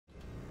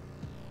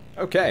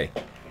Okay.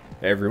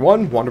 Hey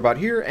everyone, Wanderbot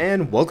here,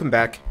 and welcome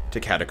back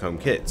to Catacomb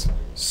Kids.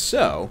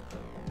 So,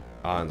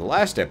 on the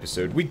last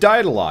episode, we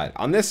died a lot.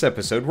 On this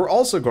episode, we're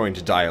also going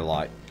to die a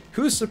lot.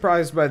 Who's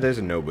surprised by this?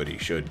 Nobody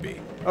should be.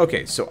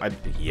 Okay, so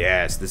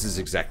yes, this is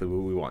exactly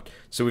what we want.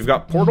 So we've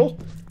got Portal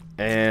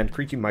and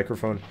creaky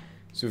microphone.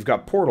 So we've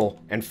got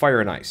Portal and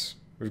Fire and Ice.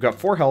 We've got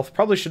 4 health.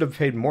 Probably should have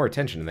paid more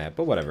attention to that,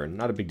 but whatever,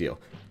 not a big deal.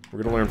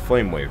 We're gonna learn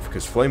Flame Wave,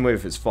 because Flame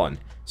Wave is fun.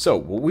 So,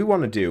 what we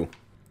want to do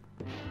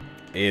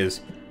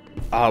is,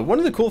 one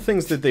of the cool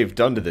things that they've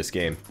done to this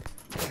game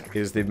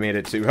is they've made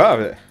it to,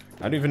 I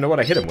don't even know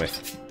what I hit him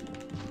with.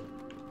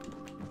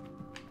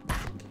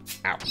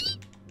 Ow.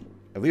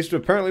 At least,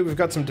 apparently, we've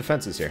got some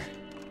defenses here.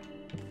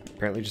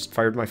 Apparently just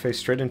fired my face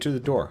straight into the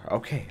door.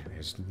 Okay,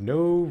 there's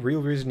no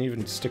real reason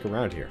even to stick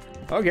around here.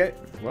 Okay,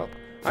 well,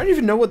 I don't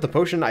even know what the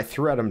potion I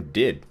threw at him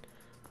did.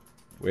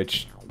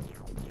 Which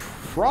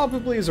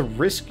probably is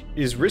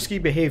risky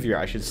behavior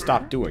I should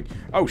stop doing.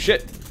 Oh,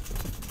 shit.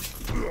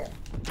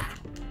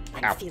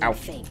 Ow, ow.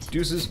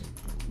 Deuces.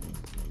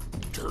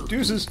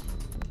 Deuces.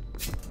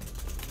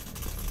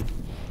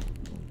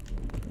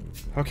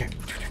 Okay.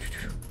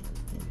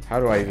 How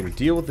do I even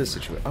deal with this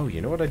situation? Oh, you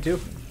know what I do?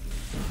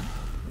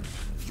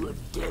 You're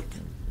dead.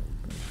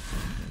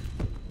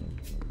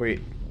 Wait.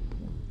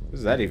 What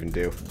does that even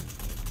do?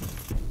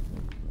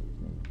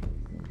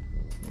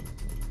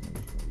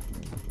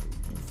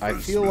 I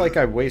feel like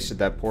I wasted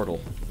that portal.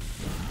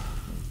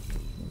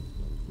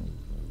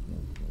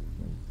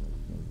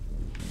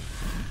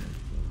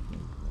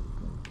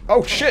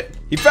 Oh shit!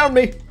 He found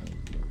me!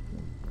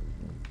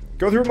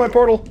 Go through my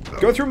portal!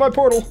 Go through my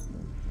portal!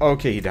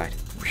 Okay, he died.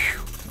 Whew.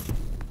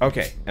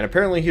 Okay, and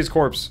apparently his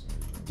corpse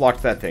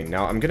blocked that thing.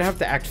 Now, I'm gonna have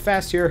to act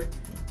fast here,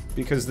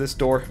 because this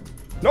door...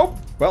 Nope!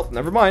 Well,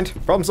 never mind.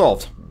 Problem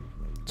solved.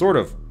 Sort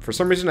of. For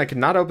some reason, I could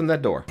not open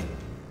that door.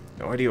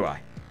 No idea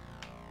why.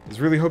 I was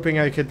really hoping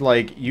I could,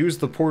 like, use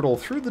the portal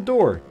through the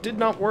door. Did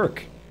not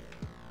work.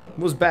 It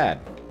was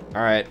bad.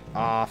 Alright,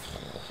 off.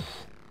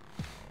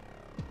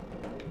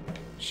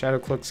 Shadow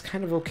Cloak's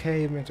kind of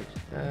okay.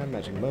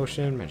 Magic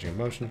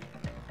motion.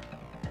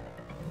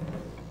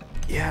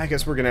 Yeah, I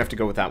guess we're gonna have to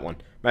go with that one.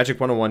 Magic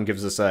 101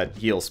 gives us a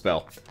heal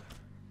spell.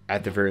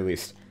 At the very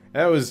least.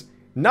 That was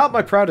not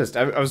my proudest.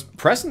 I was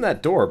pressing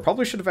that door.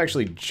 Probably should have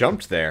actually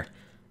jumped there.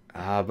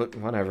 But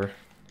whatever.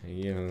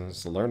 You know,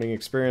 it's a learning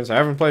experience. I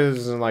haven't played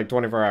this in like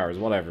 24 hours.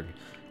 Whatever.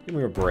 Give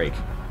me a break.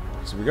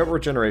 So we got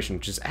regeneration,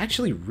 which is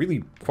actually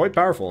really quite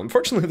powerful.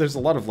 Unfortunately, there's a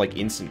lot of like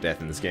instant death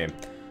in this game.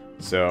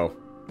 So,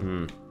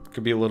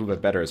 could be a little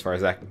bit better as far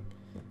as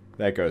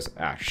that goes.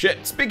 Ah,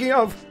 shit. Speaking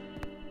of...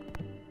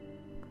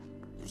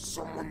 There's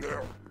someone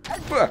there.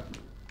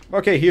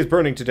 Okay, he is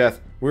burning to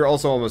death. We're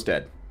also almost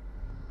dead.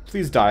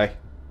 Please die.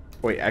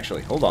 Wait,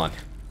 actually, hold on.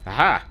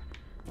 Aha!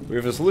 We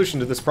have a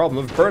solution to this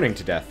problem of burning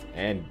to death.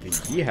 And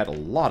he had a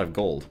lot of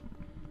gold.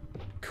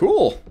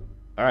 Cool!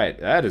 Alright,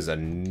 that is a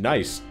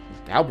nice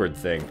halberd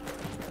thing.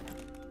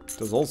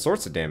 Does all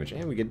sorts of damage.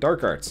 And we get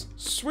dark arts.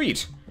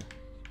 Sweet!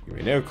 You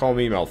may now call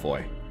me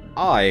Malfoy.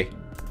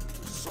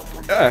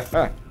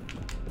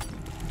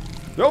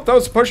 Nope, that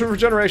was a potion of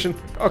regeneration.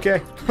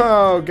 Okay.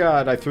 Oh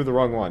god, I threw the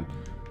wrong one.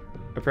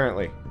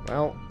 Apparently.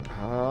 Well,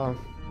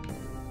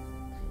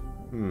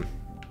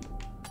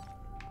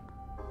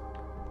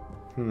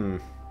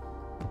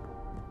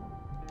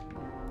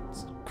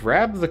 Let's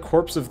grab the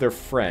corpse of their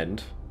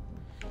friend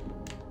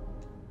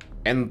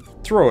and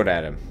throw it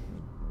at him.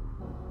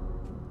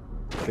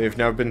 They've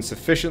now been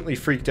sufficiently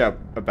freaked out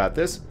about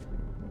this,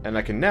 and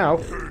I can now...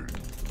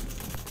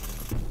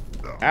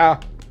 Ah!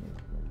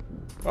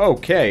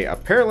 Okay,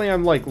 apparently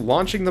I'm, like,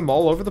 launching them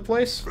all over the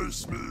place.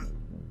 Face me.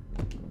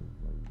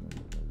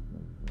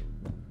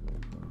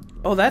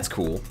 Oh, that's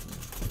cool.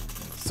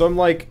 So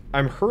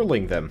I'm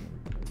hurling them.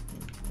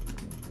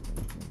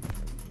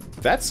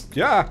 That's,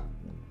 yeah.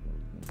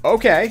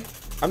 Okay.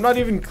 I'm not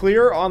even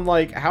clear on,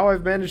 like, how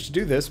I've managed to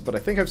do this, but I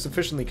think I've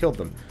sufficiently killed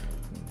them.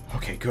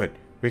 Okay, good.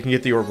 We can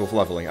get the orb of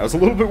leveling. I was a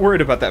little bit worried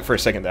about that for a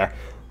second there.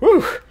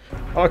 Whew.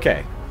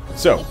 Okay.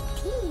 So,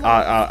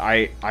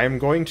 I am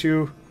going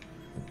to...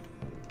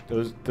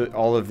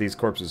 all of these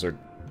corpses are...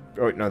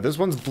 Oh, no, this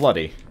one's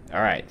bloody.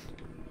 Alright.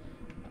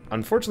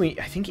 Unfortunately,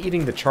 I think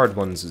eating the charred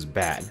ones is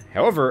bad.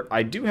 However,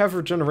 I do have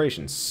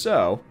regeneration,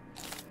 so...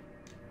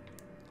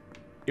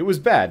 It was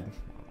bad,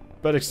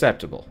 but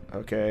acceptable.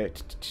 Okay.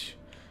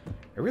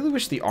 I really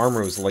wish the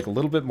armor was, like, a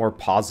little bit more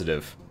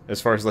positive as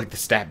far as, like, the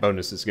stat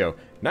bonuses go.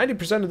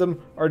 90% of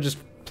them are just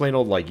plain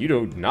old, like, you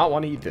do not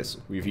want to eat this.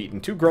 We've eaten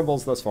 2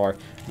 grumbles thus far.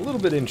 A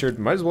little bit injured.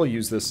 Might as well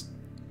use this.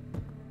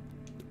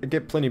 I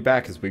get plenty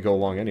back as we go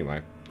along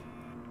anyway.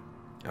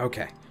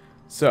 Okay.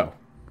 So...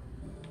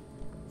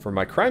 For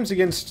my crimes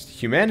against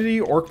humanity,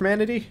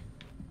 orcmanity...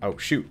 Oh,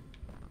 shoot.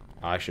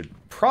 I should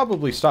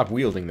probably stop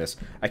wielding this.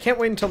 I can't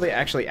wait until they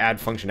actually add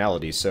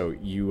functionality, so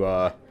you,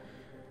 Well,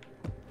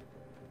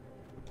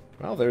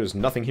 there's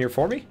nothing here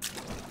for me.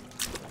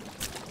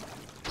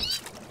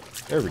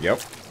 There we go.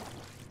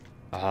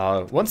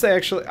 Once they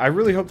actually... I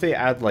really hope they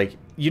add, like,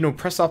 you know,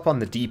 press up on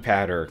the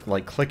D-pad or,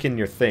 like, click in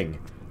your thing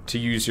to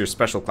use your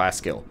special class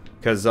skill.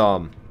 Because,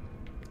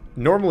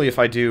 normally if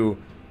I do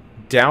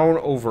down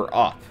over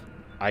up,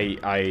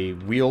 I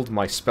wield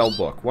my spell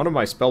book, one of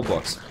my spell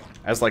books,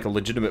 as like a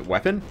legitimate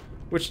weapon,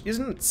 which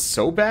isn't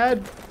so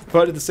bad,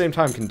 but at the same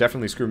time can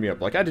definitely screw me up.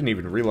 Like, I didn't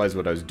even realize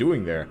what I was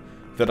doing there,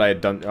 that I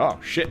had done. Oh,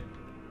 shit.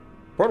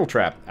 Portal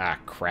trap. Ah,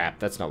 crap.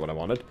 That's not what I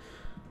wanted.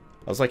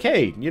 I was like,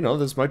 hey, you know,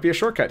 this might be a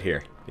shortcut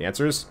here. The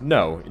answer is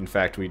no. In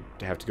fact, we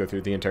have to go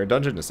through the entire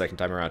dungeon a second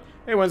time around.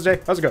 Hey, Wednesday.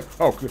 How's it going?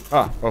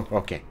 Oh,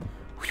 okay.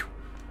 Whew.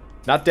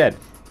 Not dead.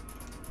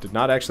 Did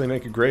not actually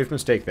make a grave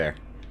mistake there.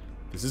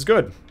 This is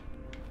good.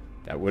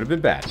 That would have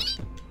been bad.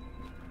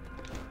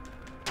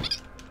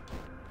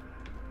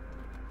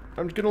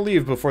 I'm gonna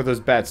leave before those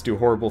bats do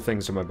horrible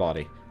things to my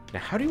body. Now,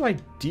 how do I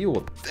deal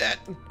with that?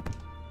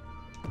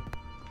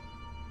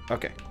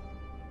 Okay.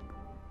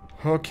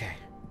 Okay.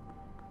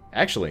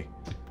 Actually,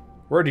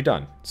 we're already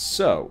done.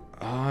 So,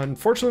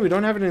 unfortunately, we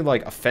don't have any,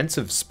 like,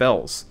 offensive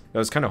spells that I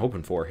was kind of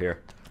hoping for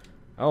here.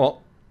 Oh,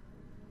 well.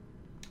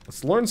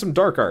 Let's learn some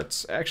dark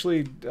arts.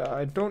 Actually,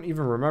 I don't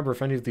even remember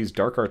if any of these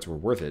dark arts were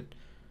worth it.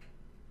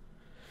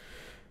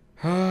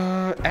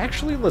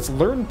 Actually, let's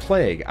learn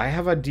Plague. I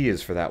have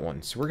ideas for that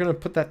one. So we're going to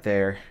put that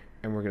there,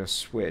 and we're going to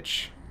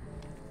switch.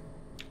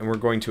 And we're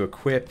going to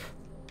equip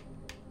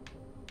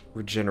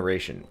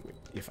Regeneration,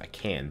 if I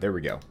can. There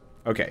we go.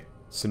 Okay,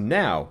 so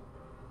now,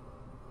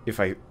 if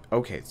I...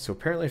 Okay, so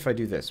apparently if I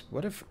do this,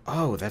 what if...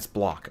 Oh, that's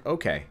block.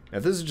 Okay, now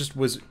this is just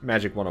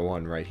Magic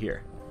 101 right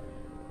here.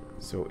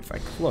 So if I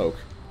cloak,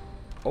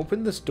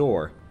 open this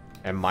door,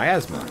 and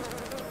miasma...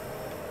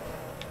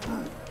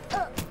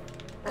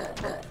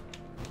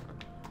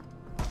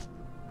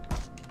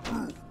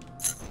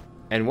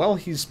 And while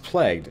he's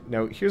plagued,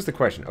 now here's the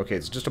question. Okay,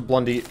 it's just a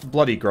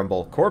bloody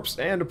grumble corpse,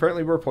 and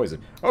apparently we're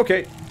poisoned.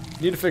 Okay,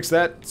 need to fix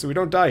that so we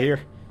don't die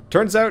here.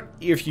 Turns out,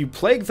 if you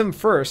plague them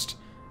first,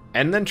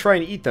 and then try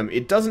and eat them,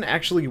 it doesn't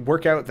actually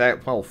work out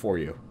that well for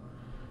you.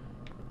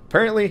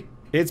 Apparently,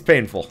 it's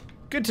painful.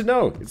 Good to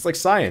know. It's like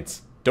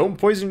science. Don't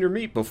poison your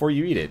meat before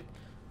you eat it.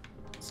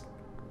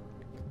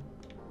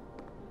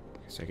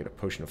 So I get a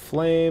potion of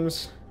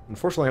flames.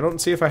 Unfortunately, I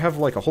don't see if I have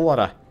like a whole lot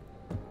of...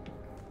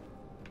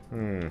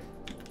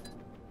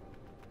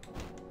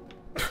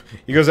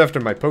 He goes after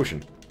my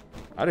potion.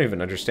 I don't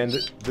even understand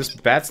it. This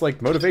bat's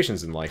like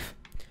motivations in life.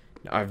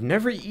 Now, I've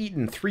never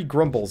eaten 3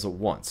 grumbles at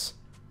once.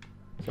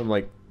 So I'm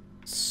like,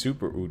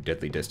 super, ooh,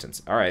 deadly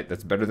distance. Alright,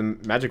 that's better than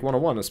Magic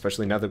 101,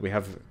 especially now that we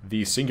have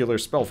the singular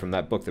spell from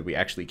that book that we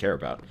actually care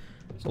about.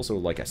 It's also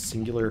like a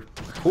singular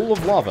pool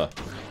of lava.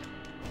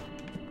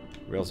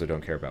 We also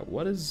don't care about.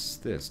 What is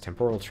this?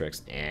 Temporal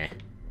tricks. Eh.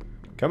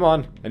 Come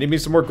on, I need me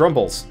some more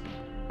grumbles.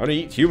 I want to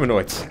eat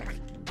humanoids.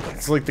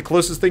 It's like the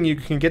closest thing you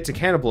can get to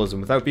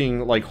cannibalism without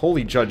being, like,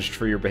 wholly judged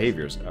for your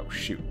behaviors. Oh,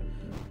 shoot.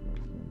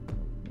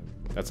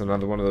 That's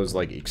another one of those,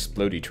 like,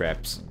 explodey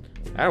traps.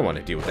 I don't want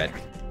to deal with that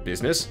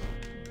business.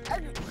 I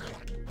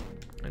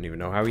don't even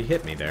know how he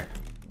hit me there.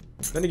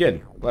 Then again,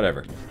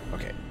 whatever.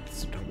 Okay,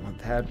 so don't want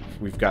that.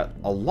 We've got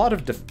a lot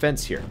of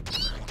defense here.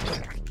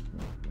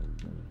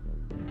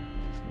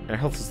 And our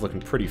health is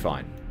looking pretty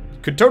fine.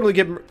 Could totally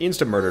get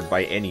insta-murdered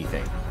by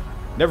anything.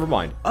 Never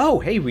mind. Oh,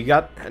 hey, we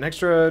got an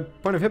extra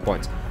point of hit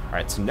points.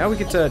 Alright, so now we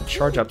get to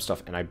charge up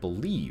stuff, and I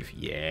believe...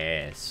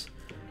 Yes.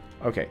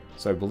 Okay,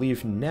 so I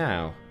believe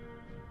now...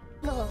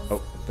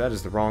 Oh, that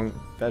is the wrong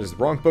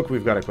book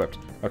we've got equipped.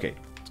 Okay,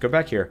 let's go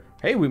back here.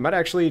 Hey, we might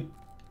actually...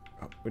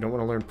 Oh, we don't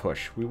want to learn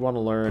push. We want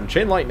to learn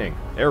chain lightning.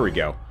 There we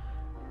go.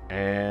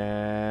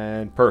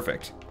 And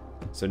perfect.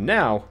 So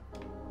now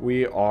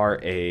we are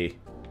a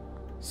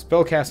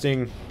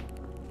spellcasting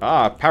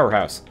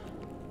powerhouse.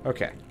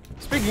 Okay.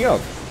 Speaking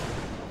of,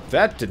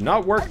 that did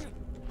not work.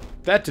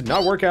 That did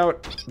not work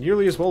out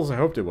nearly as well as I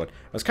hoped it would.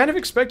 I was kind of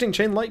expecting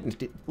chain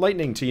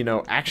lightning to, you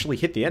know, actually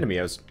hit the enemy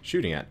I was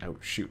shooting at. Oh,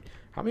 shoot.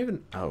 How am I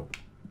even... Oh,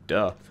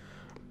 duh.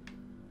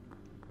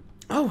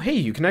 Oh, hey,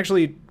 you can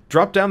actually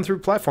drop down through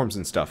platforms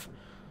and stuff.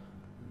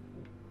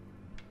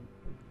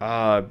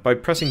 By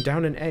pressing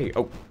down and A.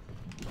 Oh.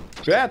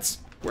 Bats!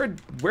 Where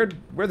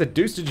the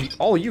deuce did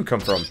all you come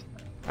from?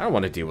 I don't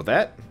want to deal with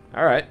that.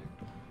 Alright.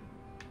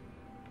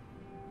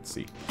 Let's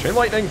see. Chain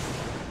lightning!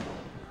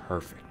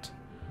 Perfect.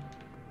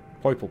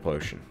 Purple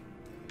potion.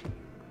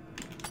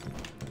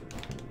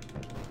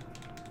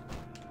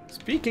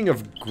 Speaking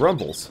of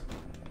grumbles...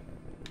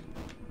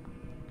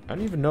 I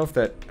don't even know if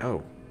that...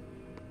 Oh.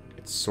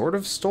 It sort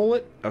of stole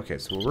it? Okay,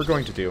 so what we're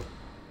going to do...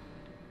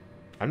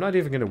 I'm not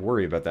even going to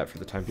worry about that for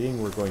the time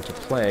being. We're going to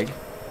plague...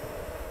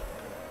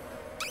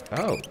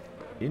 Oh.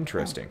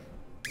 Interesting.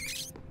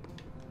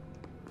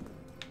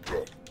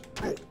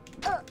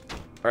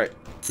 Alright.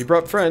 He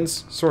brought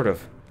friends. Sort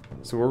of.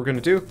 So what we're going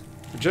to do...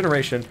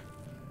 Regeneration.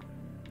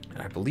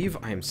 And I believe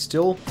I am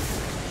still...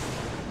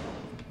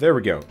 There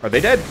we go. Are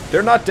they dead?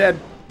 They're not dead.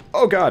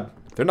 Oh god.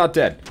 They're not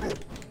dead.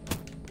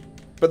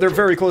 But they're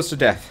very close to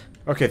death.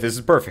 Okay, this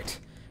is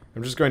perfect.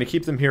 I'm just going to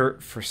keep them here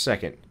for a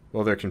second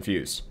while they're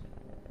confused.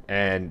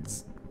 And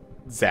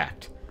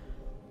zapped.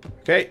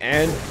 Okay,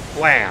 and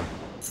blam.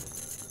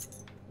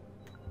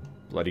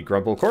 Bloody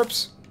grumble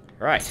corpse.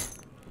 Alright.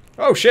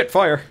 Oh shit,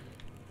 fire!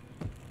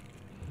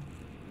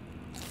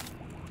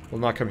 Will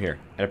not come here.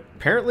 And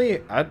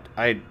apparently,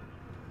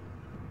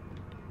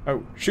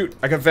 oh, shoot,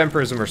 I got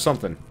vampirism or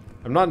something.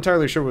 I'm not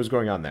entirely sure what was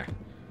going on there.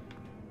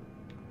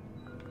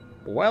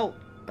 Well,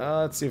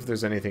 let's see if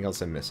there's anything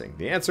else I'm missing.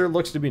 The answer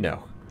looks to be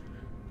no.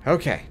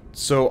 Okay,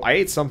 so I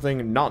ate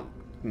something, not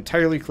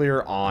entirely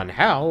clear on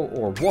how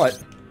or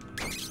what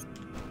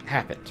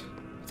happened.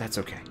 That's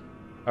okay.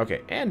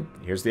 Okay, and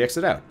here's the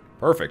exit out.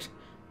 Perfect.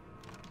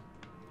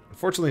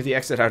 Unfortunately, the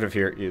exit out of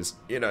here is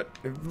in a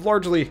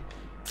largely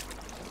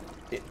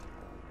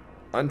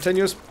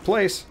untenuous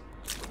place.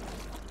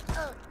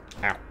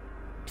 Ow.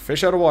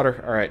 Fish out of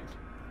water. Alright.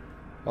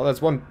 Well,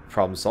 that's one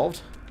problem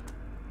solved.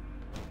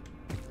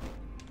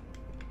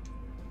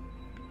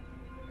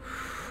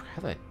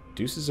 How the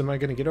deuces am I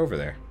going to get over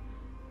there?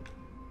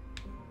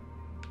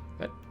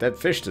 That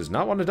fish does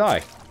not want to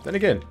die. Then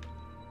again,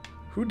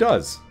 who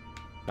does?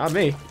 Not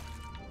me.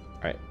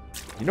 Alright.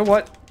 You know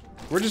what?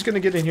 We're just going to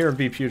get in here and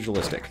be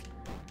pugilistic.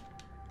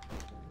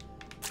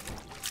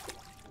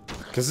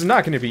 Because it's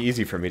not going to be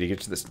easy for me to get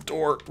to this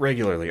door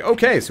regularly.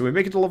 Okay, so we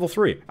make it to level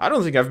 3. I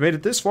don't think I've made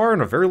it this far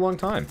in a very long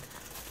time.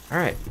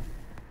 Alright.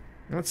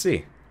 Let's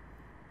see.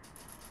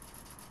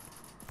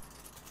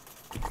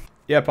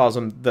 Yeah,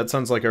 Possum, that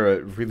sounds like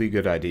a really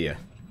good idea.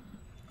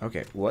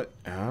 Okay, what?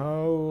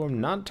 Oh, I'm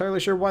not entirely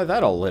sure why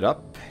that all lit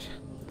up.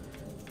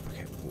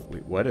 Okay,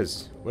 wait, what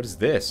is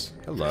this?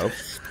 Hello.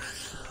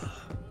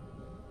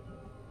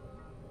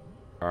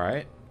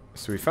 Alright,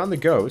 so we found the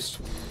ghost.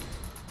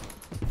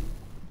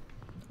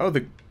 Oh,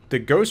 the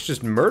ghost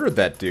just murdered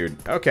that dude.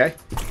 Okay.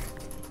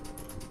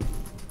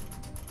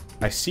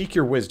 I seek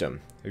your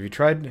wisdom. Have you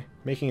tried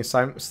making a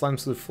slime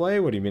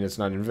souffle? What do you mean it's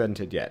not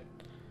invented yet?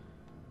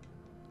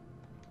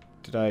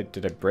 Did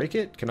I break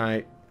it? Can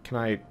I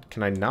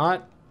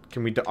not?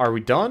 Are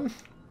we done?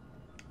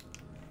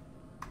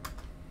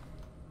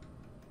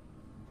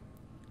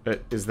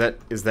 Is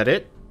that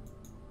it?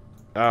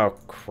 Oh,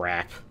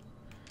 crap.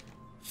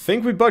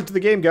 Think we bugged the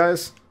game,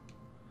 guys.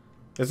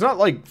 It's not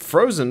like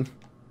frozen,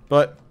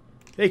 but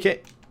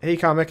hey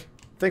comic,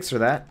 thanks for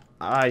that.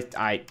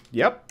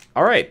 Yep.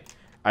 All right.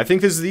 I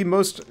think this is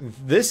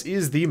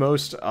the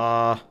most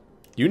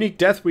unique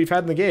death we've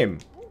had in the game,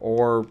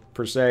 or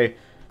per se,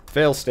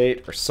 fail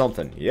state or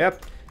something.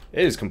 Yep.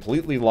 It is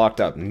completely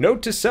locked up.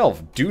 Note to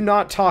self: do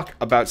not talk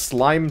about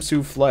slime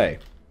souffle.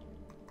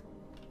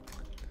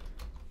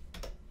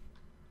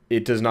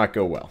 It does not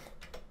go well.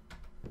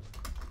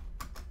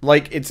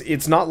 Like,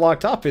 it's not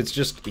locked up, it's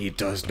just, it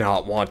does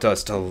not want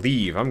us to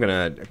leave. I'm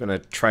gonna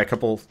try a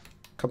couple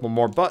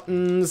more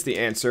buttons. The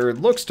answer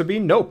looks to be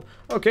nope.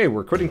 Okay,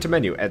 we're quitting to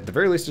menu. At the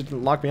very least, it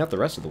didn't lock me out the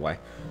rest of the way.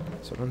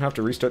 So I don't have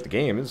to restart the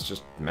game, it's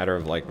just a matter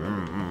of like,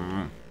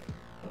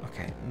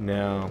 Okay,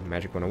 now,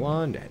 Magic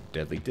 101,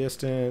 deadly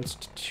distance.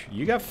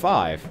 You got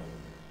 5.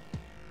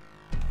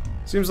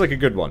 Seems like a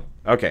good one.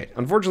 Okay,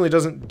 unfortunately it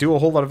doesn't do a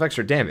whole lot of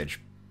extra damage,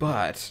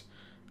 but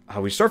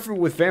we start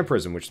with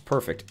Vampirism, which is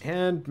perfect,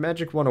 and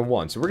Magic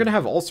 101. So we're going to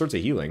have all sorts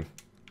of healing.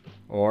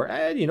 Or,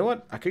 you know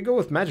what? I could go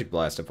with Magic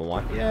Blast if I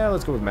want. Yeah,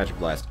 let's go with Magic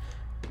Blast.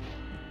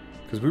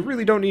 Because we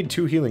really don't need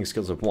 2 healing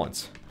skills at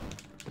once.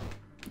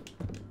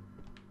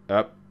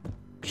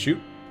 Shoot.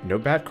 No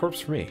bad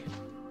corpse for me.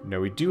 No,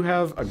 we do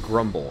have a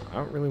Grumble. I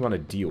don't really want to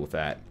deal with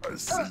that.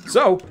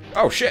 So,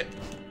 oh shit!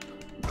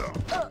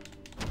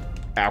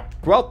 Ow.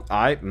 Well,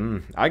 I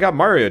got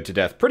Mario'd to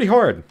death pretty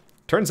hard.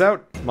 Turns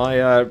out,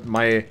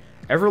 my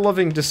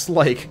ever-loving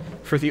dislike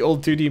for the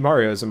old 2D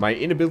Marios and my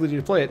inability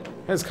to play it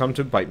has come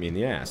to bite me in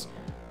the ass.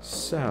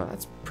 So,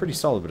 that's pretty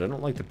solid, but I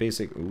don't like the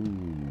basic...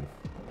 Ooh.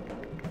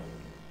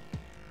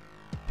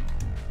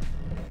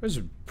 Those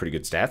are pretty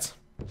good stats.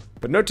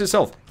 But note to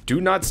self,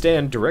 do not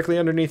stand directly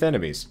underneath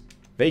enemies.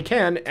 They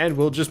can and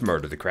will just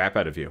murder the crap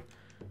out of you.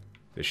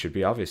 This should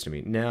be obvious to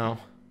me. Now,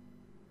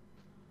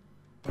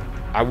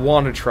 I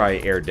want to try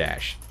Air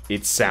Dash.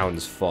 It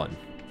sounds fun.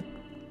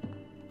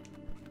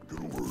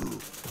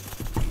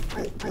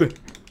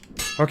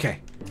 Okay.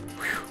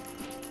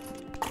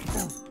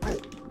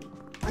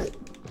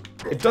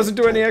 It doesn't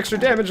do any extra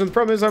damage, and the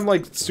problem is I'm,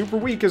 like, super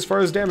weak as far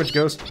as damage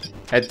goes.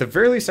 At the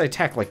very least, I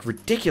attack, like,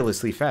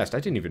 ridiculously fast. I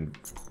didn't even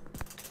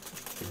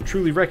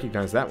truly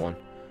recognize that one.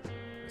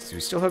 So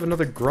we still have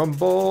another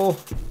Grumble.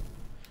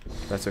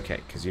 That's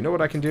okay, because you know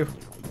what I can do?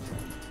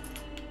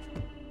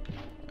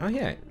 Oh,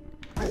 yeah.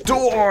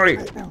 Die!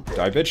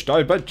 Die, bitch,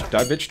 die, bitch,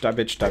 die, bitch, die,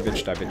 bitch, die,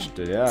 bitch, die, bitch,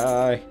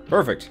 die.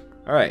 Perfect.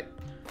 Alright.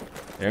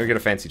 Now we get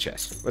a fancy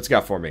chest. What's it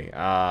got for me?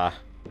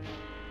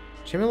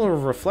 Channel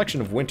of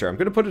Reflection of Winter. I'm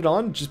gonna put it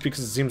on just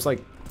because it seems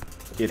like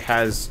it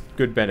has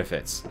good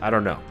benefits. I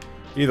don't know.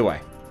 Either way.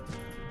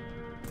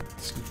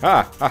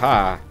 Ha ha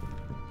ha.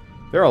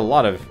 There are a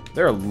lot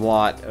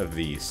of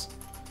these.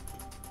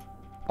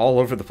 All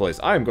over the place.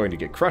 I am going to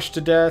get crushed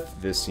to death.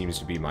 This seems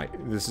to be my...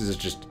 This is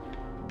just...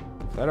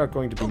 flat out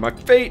going to be my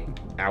fate.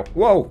 Ow.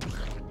 Whoa.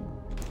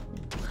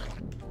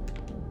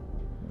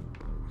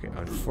 Okay,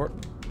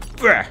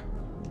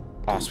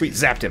 oh, sweet.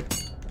 Zapped him.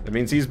 That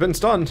means he's been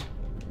stunned.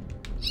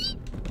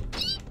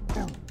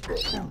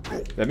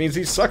 That means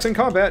he sucks in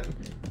combat.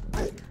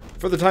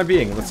 For the time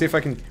being. Let's see if I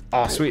can...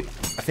 Oh, sweet.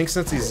 I think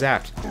since he's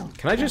zapped...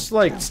 Can I just,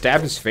 like,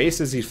 stab his face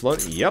as he's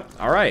floating? Yep.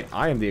 Alright.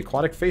 I am the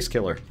aquatic face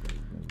killer.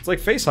 It's like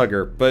face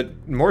hugger,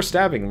 but more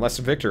stabbing, less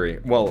victory.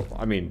 Well,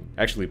 I mean,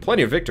 actually,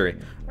 plenty of victory.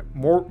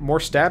 More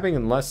stabbing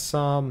and less,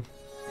 I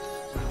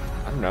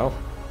don't know.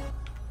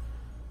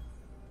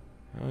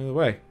 Either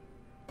way.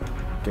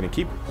 Gonna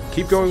keep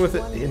going with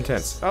it.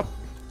 Intense. Oh,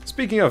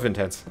 speaking of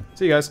intense.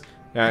 See you guys.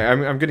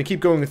 I'm gonna keep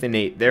going with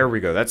innate. There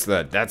we go. That's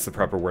the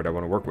proper word I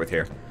want to work with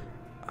here.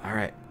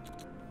 Alright.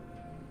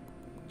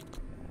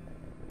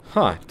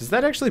 Huh. Does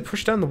that actually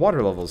push down the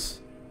water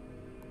levels?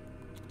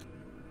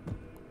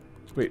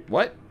 Wait,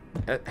 what?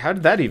 How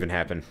did that even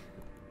happen?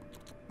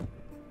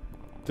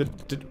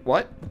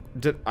 What?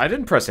 I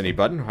didn't press any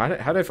button. How did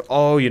I...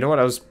 Oh, you know what?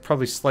 I was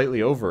probably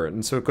slightly over it,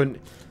 and so it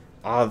couldn't...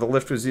 the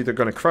lift was either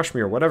going to crush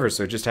me or whatever,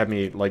 so it just had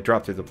me, like,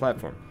 drop through the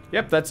platform.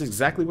 Yep, that's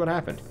exactly what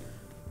happened.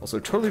 Also,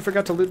 totally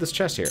forgot to loot this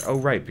chest here. Oh,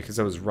 right, because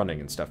I was running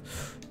and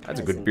stuff.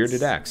 That's a good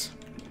bearded axe.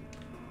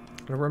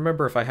 I don't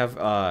remember if I have,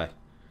 a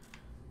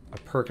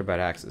perk about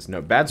axes.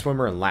 No, bad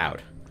swimmer and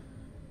loud.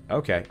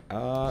 Okay,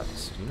 so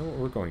you know what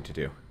we're going to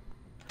do?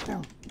 I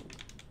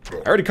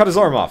already cut his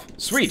arm off.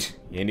 Sweet!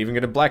 You ain't even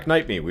gonna Black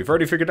Knight me. We've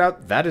already figured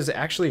out that is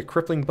actually a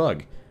crippling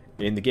bug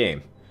in the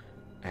game.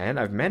 And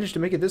I've managed to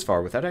make it this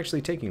far without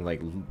actually taking,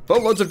 like,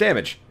 boatloads of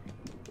damage.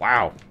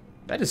 Wow.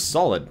 That is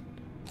solid.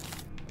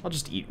 I'll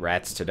just eat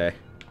rats today.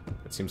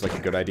 That seems like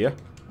a good idea.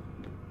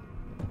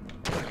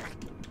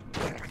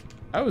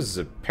 That was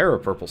a pair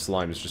of purple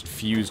slimes just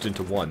fused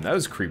into one. That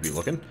was creepy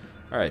looking.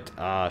 Alright,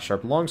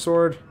 sharp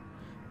longsword.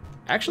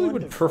 Actually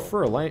would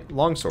prefer a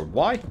longsword.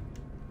 Why?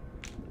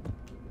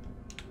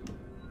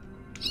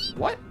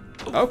 What?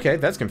 Okay,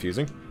 that's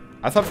confusing.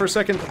 I thought for a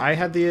second I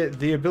had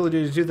the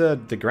ability to do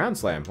the ground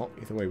slam. Well,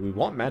 either way, we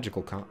want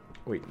magical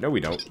Wait, no we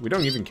don't. We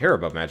don't even care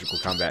about magical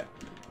combat.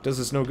 It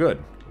does us no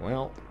good.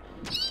 Well,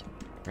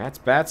 rats,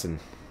 bats, and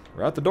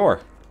we're out the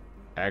door.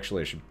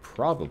 Actually, I should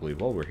probably,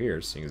 while we're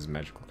here, seeing as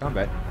magical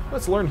combat,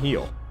 let's learn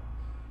heal.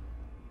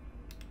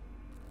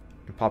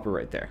 And pop it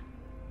right there.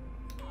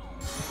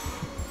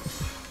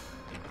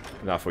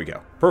 And off we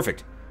go.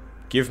 Perfect.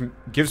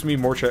 Gives me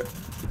more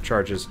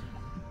charges.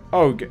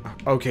 Oh,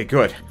 okay,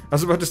 good. I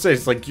was about to say,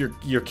 it's like,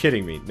 you're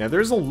kidding me. Now,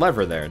 there's a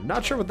lever there.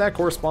 Not sure what that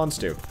corresponds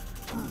to.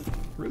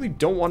 Really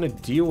don't want to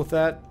deal with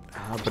that.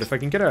 But if I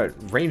can get a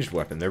ranged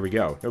weapon, there we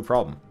go. No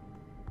problem.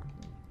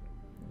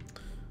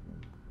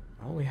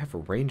 Oh, we have a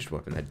ranged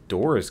weapon. That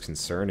door is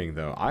concerning,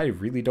 though. I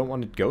really don't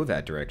want to go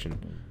that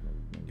direction.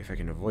 If I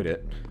can avoid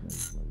it.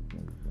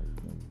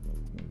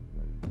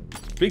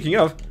 Speaking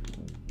of...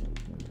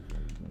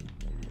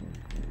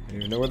 I don't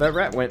even know where that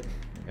rat went.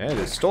 And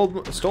it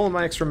stolen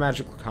my extra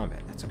magical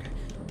combat. That's okay.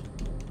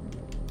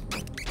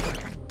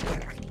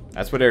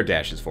 That's what air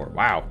dash is for.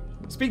 Wow.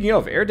 Speaking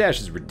of, air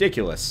dash is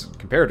ridiculous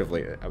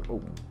comparatively.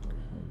 Oh.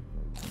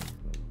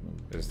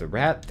 There's the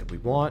rat that we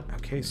want.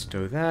 Okay,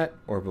 stow that.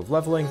 Orb of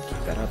leveling.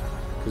 Keep that up.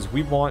 Because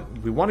we want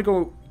to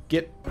go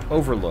get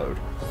overload.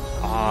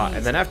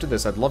 And then after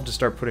this, I'd love to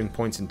start putting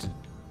points into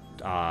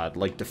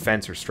like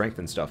defense or strength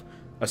and stuff.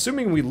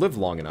 Assuming we live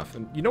long enough.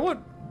 And you know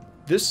what?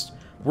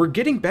 We're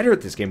getting better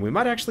at this game. We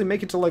might actually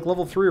make it to like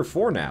level 3 or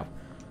 4 now.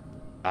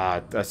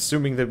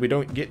 Assuming that we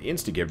don't get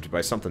insta-gibbed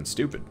by something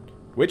stupid.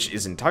 Which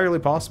is entirely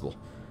possible.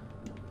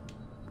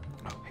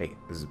 Oh, hey,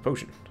 this is a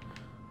potion.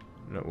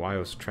 I don't know why I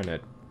was trying to...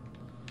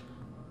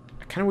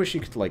 I kind of wish you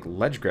could like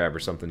ledge grab or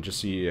something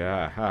just so you...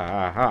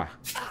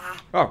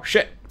 Oh,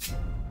 shit!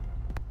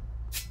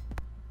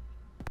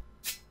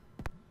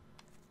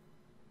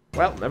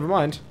 Well, never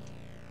mind.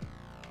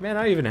 Man,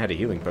 I even had a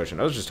healing potion.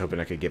 I was just hoping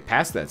I could get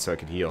past that so I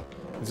could heal.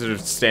 Instead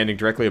of standing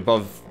directly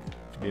above...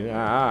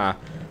 Well,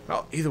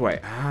 either way.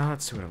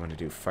 Let's see what I want to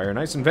do. Fire and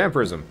Ice and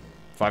Vampirism.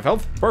 5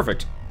 health?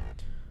 Perfect.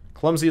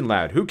 Clumsy and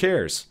loud. Who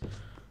cares?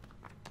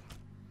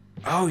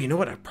 Oh, you know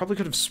what? I probably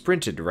could have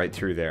sprinted right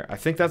through there. I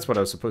think that's what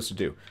I was supposed to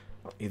do.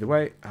 Either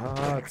way,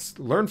 let's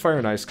learn Fire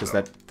and Ice because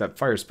that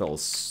fire spell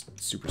is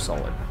super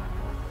solid.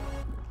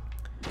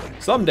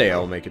 Someday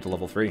I'll make it to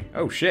level 3.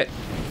 Oh, shit.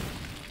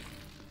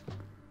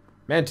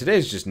 Man,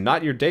 today's just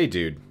not your day,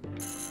 dude.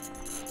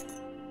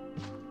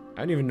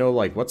 I don't even know,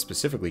 like, what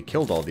specifically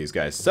killed all these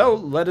guys. So,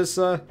 let us,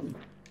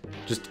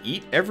 just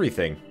eat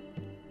everything.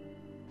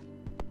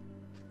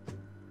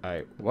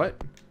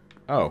 What?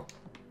 Oh.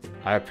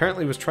 I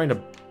apparently was trying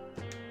to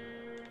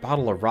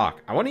bottle a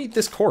rock. I want to eat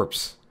this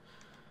corpse.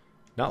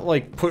 Not,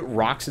 like, put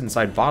rocks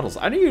inside bottles.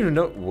 I don't even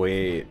know...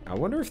 Wait. I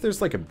wonder if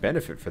there's, like, a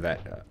benefit for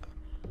that.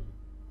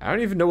 I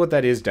don't even know what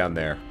that is down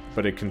there,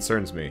 but it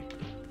concerns me.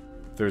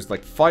 There's,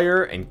 like,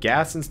 fire and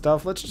gas and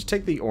stuff. Let's just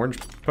take the orange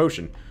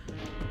potion.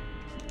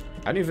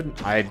 I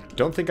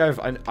don't think I've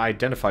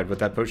identified what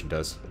that potion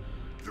does.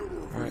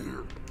 Alright.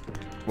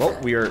 Well,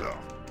 we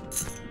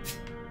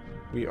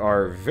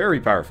are very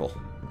powerful,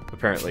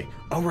 apparently.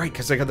 Oh, right,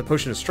 because I got the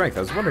potion of strength.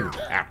 I was wondering...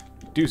 Ah,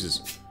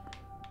 deuces.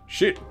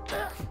 Shit.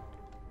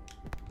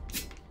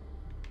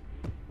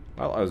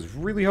 Well, I was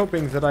really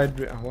hoping that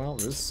I'd... Well,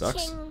 this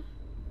sucks.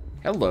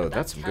 Hello,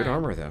 that's some good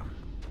armor, though.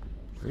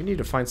 We need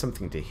to find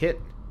something to hit.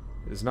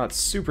 It's not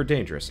super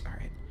dangerous.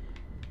 Alright.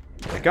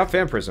 I got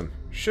Vampirism.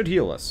 Should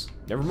heal us.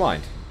 Never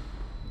mind.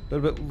 A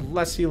little bit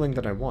less healing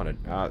than I wanted.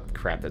 Ah,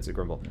 crap, that's a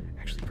grumble.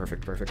 Actually,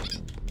 perfect,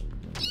 perfect.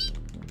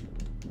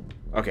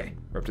 Okay,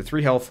 we're up to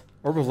 3 health.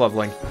 Orb of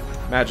leveling.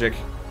 Magic.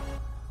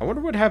 I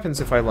wonder what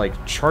happens if I,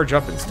 like, charge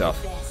up and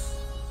stuff.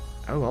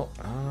 Oh, well,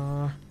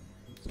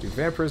 let's do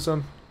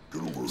Vampirism.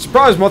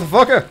 Surprise,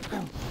 motherfucker!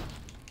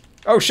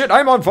 Oh, shit,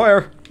 I'm on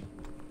fire!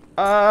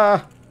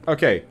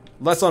 Okay.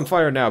 Less on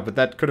fire now, but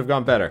that could have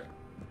gone better.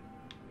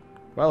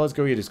 Well, let's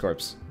go eat his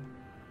corpse.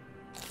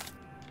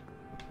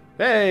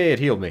 Hey, it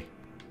healed me.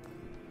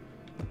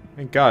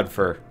 Thank God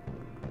for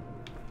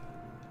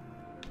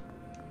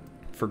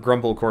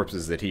grumble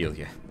corpses that heal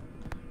you.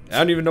 I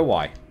don't even know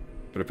why.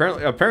 But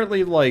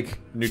apparently, like,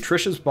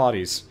 nutritious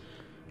bodies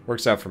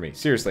works out for me.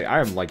 Seriously, I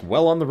am, like,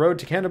 well on the road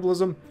to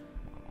cannibalism.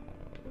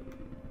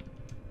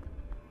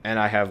 And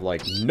I have,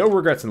 like, no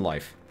regrets in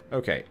life.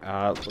 Okay,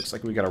 looks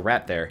like we got a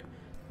rat there.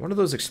 One of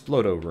those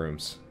Explodo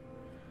rooms.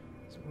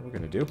 That's what we're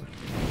gonna do.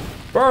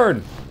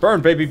 Burn!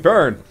 Burn, baby,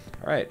 burn!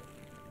 Alright.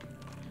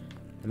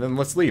 And then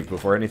let's leave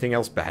before anything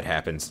else bad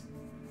happens.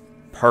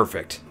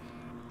 Perfect.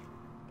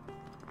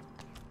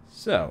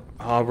 So,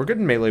 we're good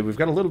in melee. We've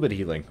got a little bit of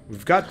healing.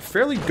 We've got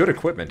fairly good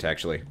equipment,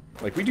 actually.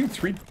 Like, we do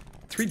 3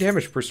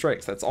 damage per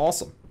strike. That's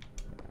awesome.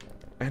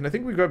 And I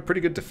think we've got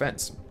pretty good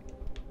defense.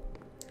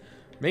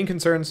 Main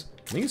concerns,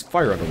 can I use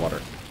fire underwater?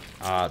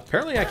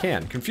 Apparently I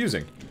can.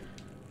 Confusing.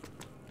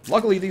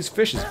 Luckily, these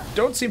fishes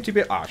don't seem to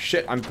be... Ah,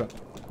 shit, I'm...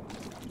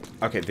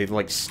 Okay, they,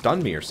 like,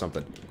 stun me or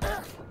something.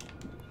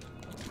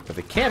 But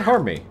they can't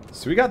harm me,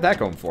 so we got that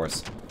going for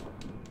us.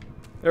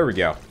 There we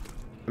go.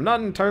 I'm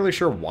not entirely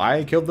sure why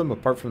I killed them,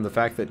 apart from the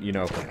fact that, you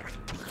know,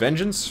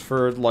 vengeance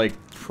for, like,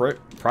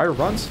 prior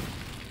runs?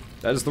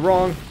 That is the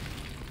wrong.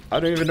 I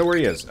don't even know where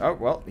he is. Oh,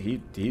 well, he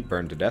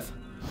burned to death.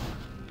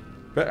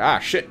 But, ah,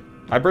 shit.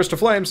 I burst to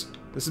flames.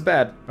 This is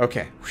bad.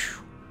 Okay.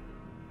 Whew.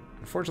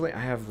 Unfortunately,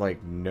 I have,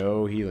 like,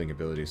 no healing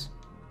abilities.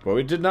 But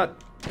we did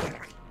not...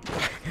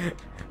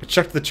 I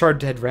chucked the charred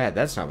dead rat.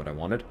 That's not what I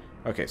wanted.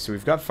 Okay, so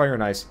we've got fire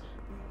and ice.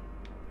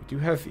 We do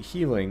have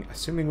healing,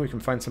 assuming we can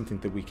find something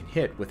that we can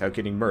hit without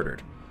getting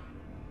murdered.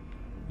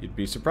 You'd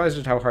be surprised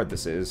at how hard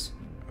this is.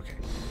 Okay.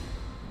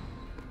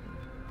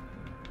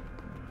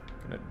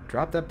 Gonna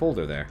drop that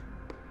boulder there.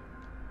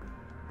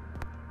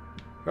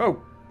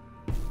 Oh!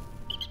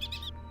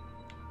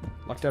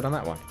 Lucked out on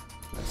that one.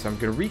 So I'm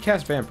gonna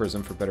recast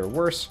Vampirism for better or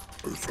worse.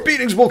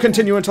 Beatings will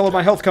continue until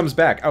my health comes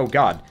back. Oh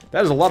god,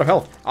 that is a lot of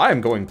health. I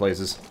am going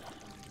places.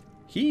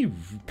 He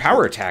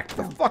power attacked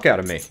the fuck out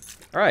of me.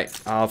 Alright,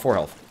 4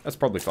 health. That's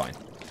probably fine.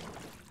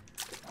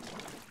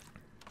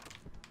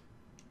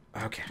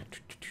 Okay.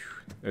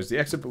 There's the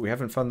exit, but we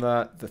haven't found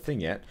the thing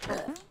yet.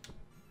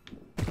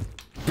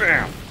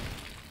 Bam!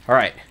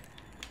 Alright.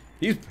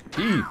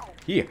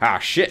 Ah,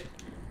 shit.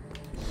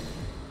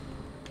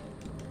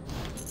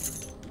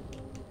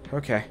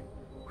 Okay.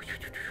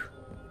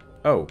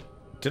 Oh.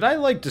 Did I,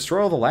 like,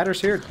 destroy all the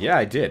ladders here? Yeah,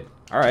 I did.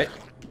 Alright.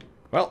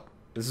 Well,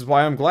 this is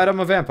why I'm glad I'm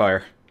a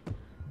vampire.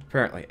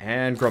 Apparently.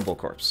 And Grumble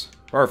Corpse.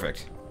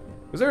 Perfect.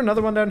 Was there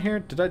another one down here?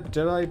 Did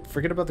I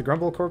forget about the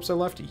Grumble Corpse I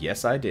left?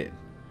 Yes, I did.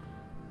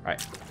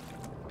 Alright.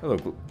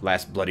 Hello,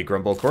 last bloody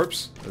Grumble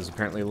Corpse. That was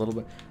apparently a little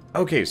bit...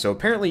 Okay, so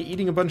apparently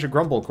eating a bunch of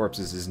Grumble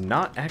Corpses is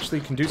not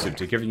actually conducive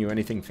to giving you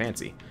anything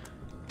fancy.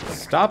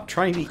 Stop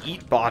trying to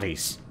eat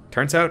bodies.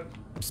 Turns out,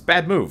 it's a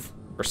bad move.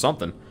 Or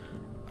something.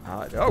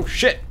 Oh,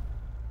 shit!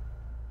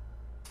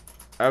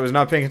 I was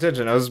not paying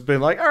attention. I was being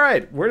like,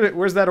 alright,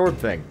 where's that orb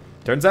thing?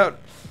 Turns out,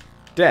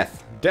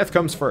 death. Death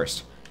comes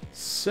first.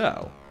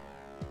 So,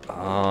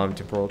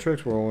 temporal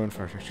tricks, whirlwind,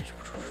 fire.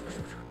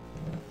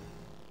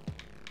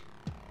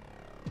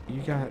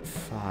 You got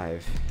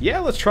 5. Yeah,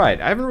 let's try it.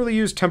 I haven't really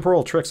used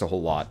temporal tricks a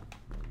whole lot.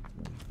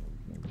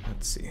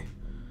 Let's see.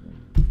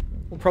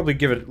 We'll probably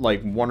give it,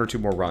 like, 1 or 2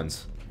 more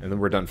runs, and then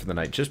we're done for the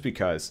night, just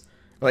because.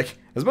 Like,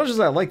 as much as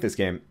I like this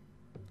game,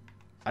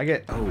 I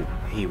get... Oh,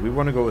 hey, we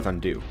want to go with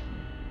Undo.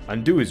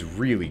 Undo is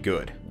really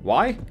good.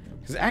 Why?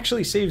 Because it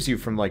actually saves you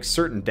from, like,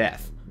 certain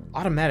death.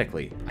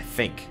 Automatically, I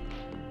think.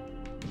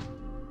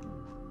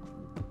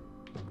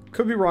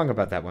 Could be wrong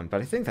about that one,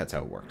 but I think that's how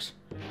it works.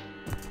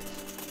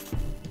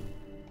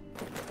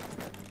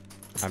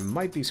 I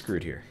might be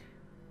screwed here.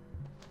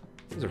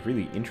 This is a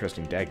really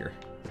interesting dagger.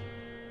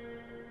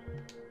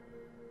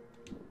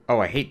 Oh,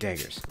 I hate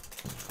daggers.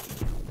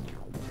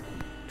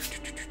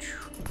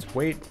 Let's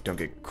wait. Don't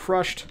get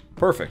crushed.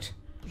 Perfect.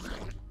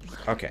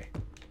 Okay.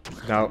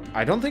 Now,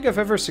 I don't think I've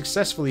ever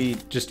successfully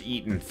just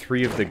eaten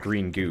 3 of the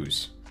green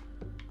goos.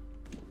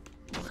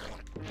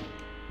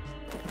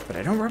 But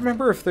I don't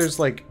remember if there's,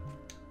 like...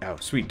 Oh,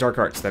 sweet, dark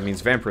arts. That means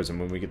vampirism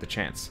when we get the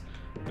chance.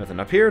 Nothing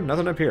up here,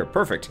 nothing up here.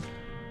 Perfect.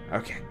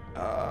 Okay.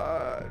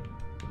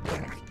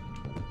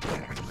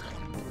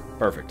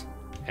 Perfect.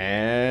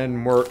 And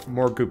more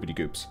goopity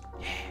goops.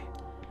 Yeah.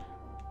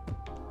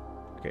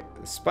 Okay,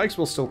 the spikes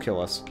will still kill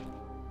us.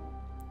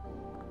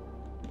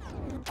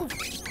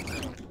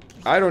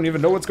 I don't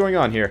even know what's going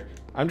on here.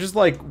 I'm just,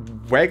 like,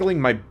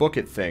 waggling my book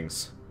at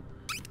things.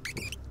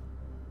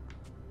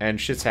 And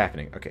shit's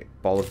happening. Okay,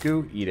 ball of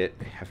goo, eat it.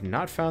 Have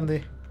not found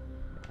the...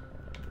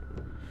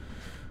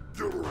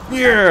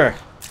 Yeah!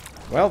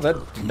 Well,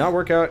 that did not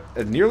work out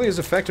nearly as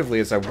effectively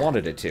as I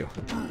wanted it to.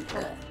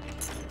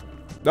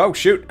 Oh,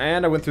 shoot,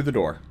 and I went through the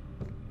door.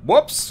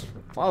 Whoops!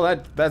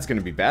 Well, that's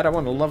gonna be bad. I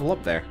want to level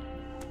up there.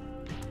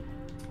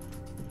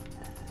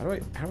 How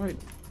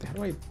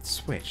do I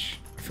switch?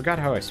 I forgot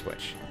how I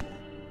switch.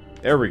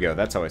 There we go,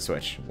 that's how I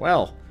switch.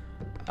 Well,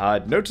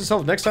 note to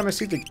self, next time I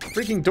see the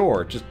freaking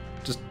door, just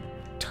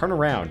turn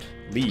around,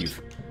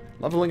 leave.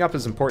 Leveling up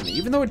is important,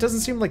 even though it doesn't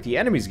seem like the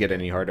enemies get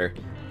any harder.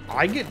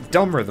 I get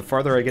dumber the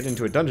farther I get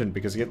into a dungeon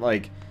because I get,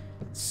 like,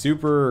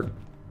 super...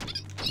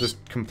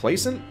 just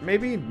complacent,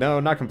 maybe? No,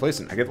 not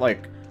complacent. I get,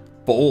 like,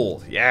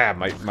 bold. Yeah,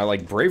 my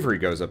like, bravery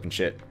goes up and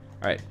shit.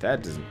 Alright,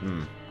 that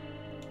doesn't...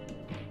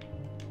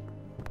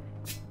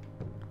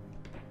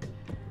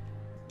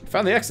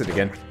 Found the exit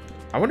again.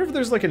 I wonder if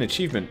there's, like, an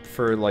achievement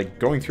for, like,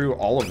 going through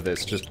all of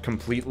this just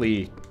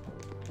completely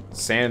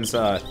sans,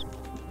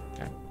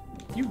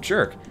 You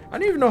jerk. I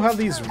don't even know how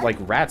these, like,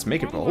 rats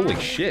make it, but holy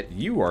shit,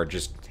 you are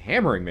just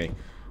hammering me.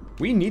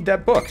 We need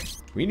that book.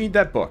 We need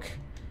that book.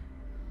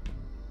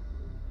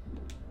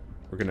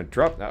 We're gonna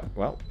drop that.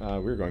 Well,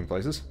 we're going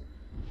places.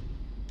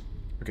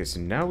 Okay,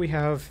 so now we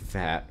have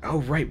that.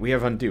 Oh, right, we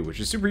have undo, which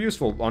is super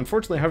useful.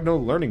 Unfortunately, I have no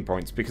learning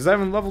points because I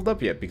haven't leveled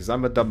up yet because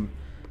I'm a dumb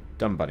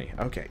bunny.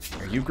 Okay,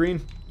 are you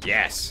green?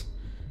 Yes.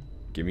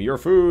 Give me your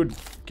food.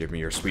 Give me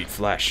your sweet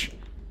flesh.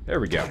 There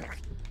we go.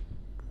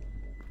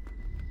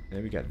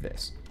 Then we got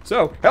this.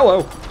 So, hello!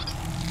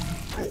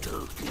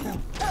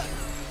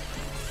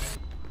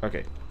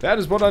 Okay, that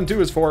is what undo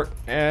is for,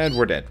 and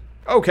we're dead.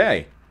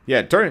 Okay.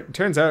 Yeah,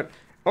 turns out,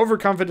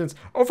 overconfidence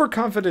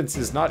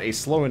is not a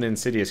slow and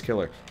insidious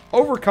killer.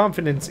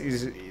 Overconfidence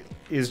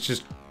is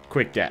just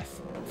quick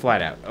death.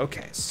 Flat out.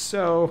 Okay,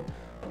 so,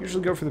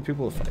 usually go for the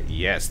people who fight.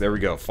 Yes, there we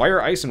go.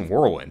 Fire, ice, and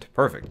whirlwind.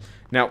 Perfect.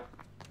 Now,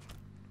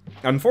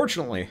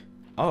 unfortunately...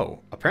 Oh,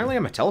 apparently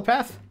I'm a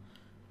telepath?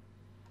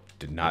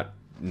 Did not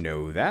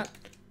know that.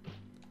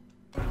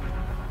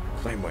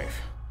 Flame wave.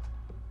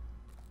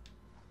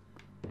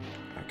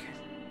 Okay.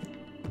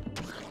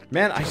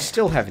 Man, I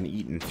still haven't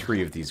eaten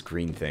 3 of these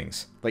green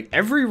things. Like,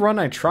 every run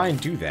I try and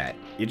do that,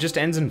 it just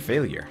ends in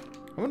failure.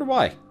 I wonder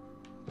why.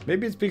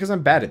 Maybe it's because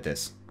I'm bad at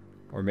this.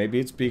 Or maybe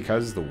it's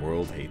because the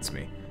world hates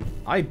me.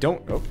 I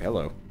don't... Oh,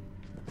 hello.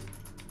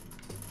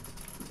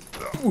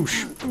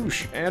 Whoosh,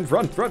 whoosh, and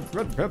run.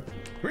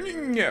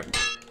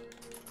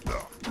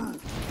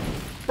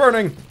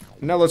 Burning!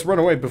 Now let's run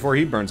away before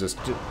he burns us.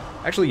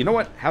 Actually, you know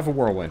what? Have a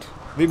whirlwind.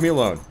 Leave me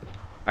alone.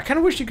 I kind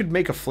of wish you could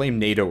make a flame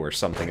NATO or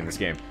something in this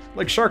game.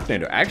 Like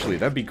Sharknado. Actually,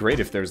 that'd be great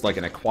if there's like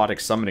an aquatic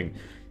summoning.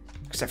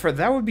 Except for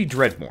that would be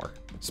Dreadmore.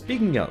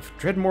 Speaking of,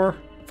 Dreadmore,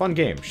 fun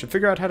game. Should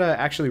figure out how to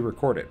actually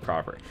record it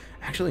proper.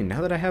 Actually,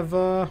 now that I have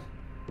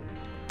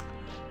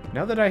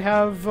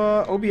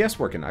OBS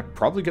working, I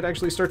probably could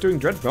actually start doing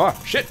Dreadmore.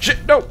 Oh,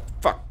 shit, no!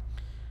 Fuck.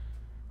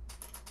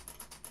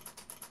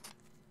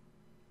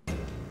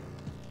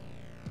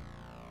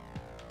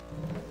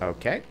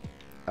 Okay.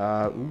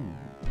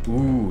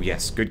 Ooh,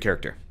 yes, good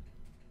character.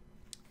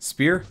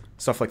 Spear,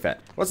 stuff like that.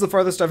 What's the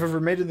farthest I've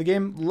ever made in the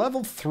game?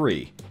 Level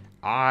 3.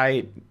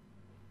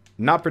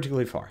 Not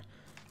particularly far.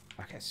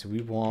 Okay, so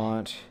we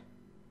want...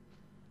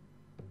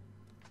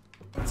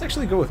 Let's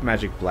actually go with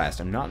Magic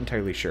Blast. I'm not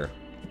entirely sure.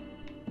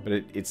 But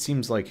it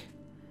seems like...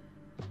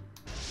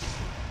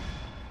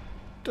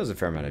 does a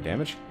fair amount of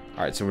damage.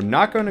 Alright, so we're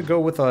not going to go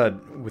with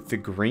the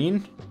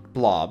green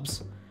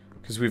blobs.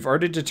 Because we've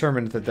already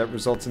determined that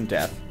results in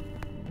death.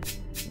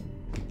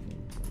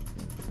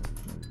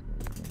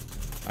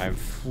 I'm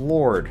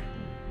floored.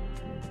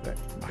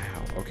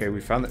 Wow. Okay,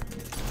 we found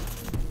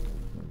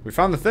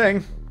the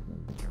thing.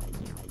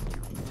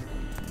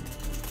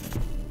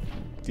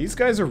 These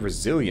guys are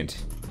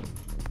resilient.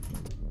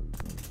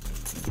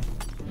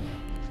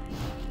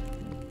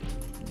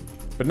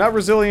 But not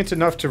resilient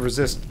enough to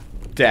resist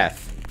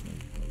death.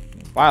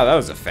 Wow, that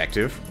was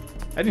effective.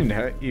 I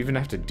didn't even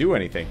have to do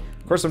anything.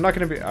 Of course, I'm not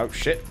going to be... Oh,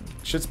 shit.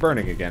 Shit's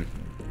burning again.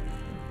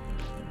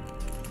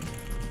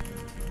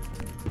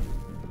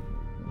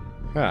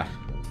 Huh.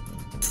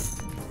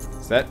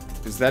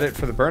 Is that it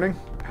for the burning?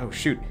 Oh,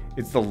 shoot.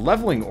 It's the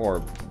leveling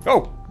orb.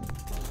 Oh!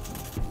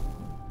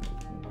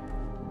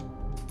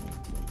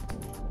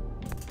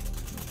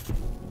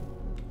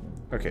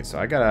 Okay, so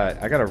I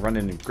gotta run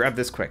in and grab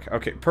this quick.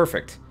 Okay,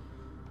 perfect.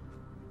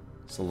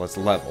 So let's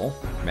level.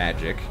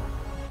 Magic.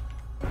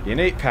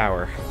 Innate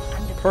power.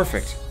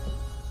 Perfect.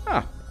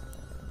 Ah.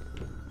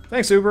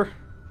 Thanks, Uber.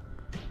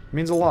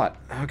 Means a lot.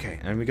 Okay,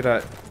 and we get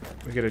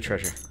a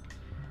treasure.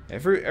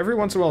 Every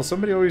once in a while,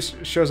 somebody always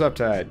shows up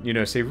to, you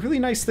know, say really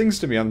nice things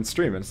to me on the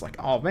stream, and it's like,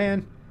 oh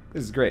man,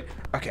 this is great.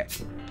 Okay.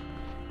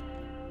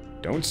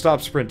 Don't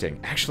stop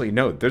sprinting. Actually,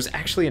 no, there's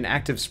actually an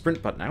active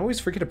sprint button. I always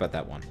forget about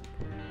that one.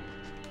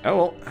 Oh,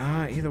 well,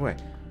 either way.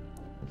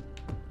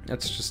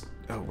 That's just,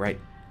 oh, right.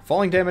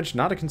 Falling damage,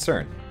 not a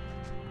concern.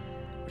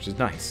 Which is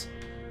nice.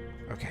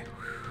 Okay.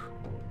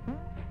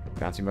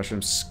 Bouncy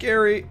mushrooms,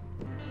 scary,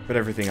 but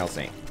everything else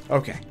ain't.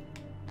 Okay.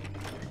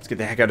 get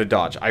the heck out of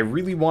dodge. I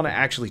really want to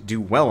actually do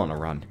well on a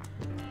run.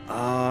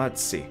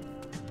 Let's see.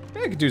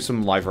 Maybe I could do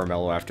some live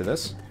Armello after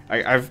this.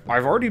 I've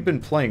already been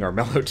playing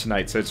Armello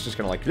tonight, so it's just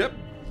gonna like, yep.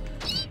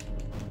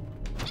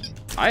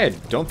 I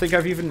don't think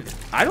I've even...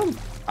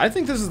 I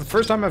think this is the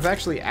first time I've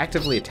actually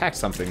actively attacked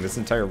something this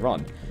entire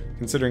run,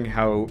 considering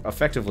how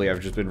effectively I've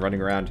just been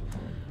running around.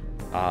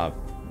 How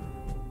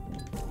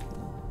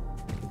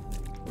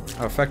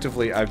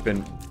effectively I've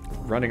been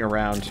running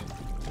around.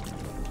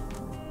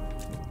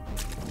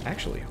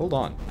 Actually, hold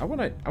on. I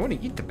wanna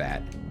eat the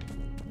bat.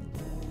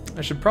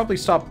 I should probably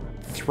stop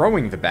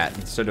throwing the bat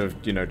instead of,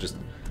 you know, just...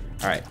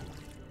 Alright.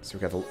 So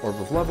we've got the Orb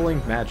of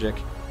Leveling, Magic,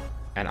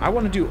 and I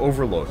want to do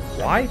Overload.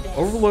 Why?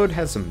 Overload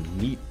has some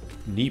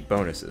neat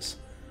bonuses.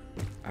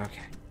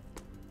 Okay.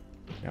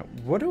 Now,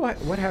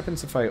 what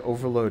happens if I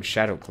overload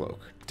Shadow Cloak?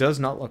 Does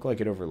not look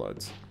like it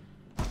overloads.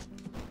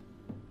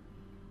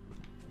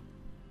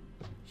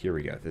 Here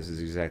we go. This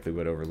is exactly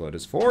what Overload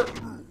is for.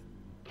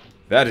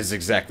 That is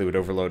exactly what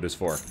Overload is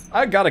for.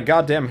 I got a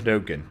goddamn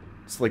Hadouken.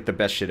 It's like the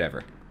best shit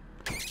ever.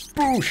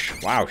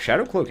 Boosh! Wow,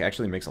 Shadow Cloak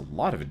actually makes a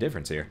lot of a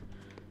difference here.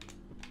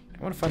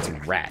 I want to find some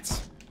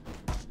rats.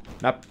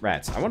 Not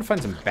rats. I want to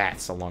find some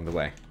bats along the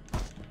way.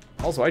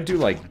 Also, I do,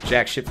 like,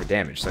 jack shit for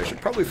damage, so I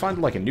should probably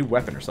find, like, a new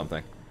weapon or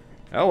something.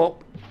 Oh,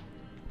 well.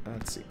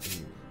 Let's see.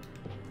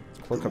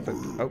 Let's cloak up it.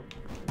 Oh.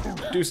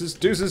 Deuces,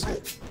 deuces.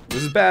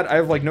 This is bad. I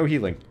have, like, no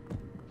healing.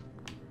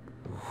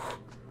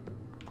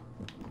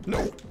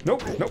 No,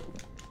 nope, nope.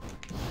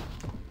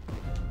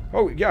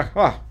 Oh, yeah,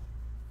 ah.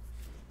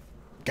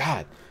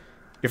 God.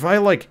 If I,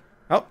 like...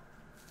 Oh.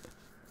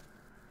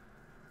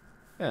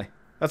 Yeah,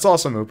 that's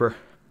awesome, Hooper.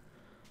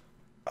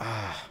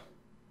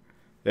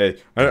 Yeah,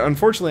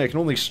 unfortunately, I can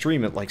only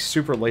stream at, like,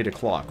 super late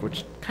o'clock,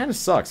 which kind of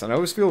sucks, and I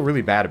always feel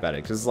really bad about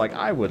it, because, like,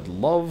 I would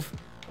love...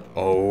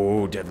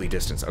 Oh, Deadly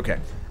Distance. Okay.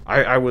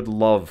 I would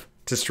love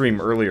to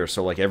stream earlier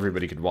so, like,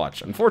 everybody could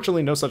watch.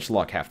 Unfortunately, no such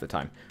luck half the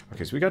time.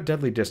 Okay, so we got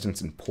Deadly Distance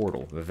and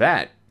Portal.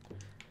 That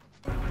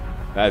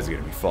is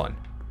gonna be fun.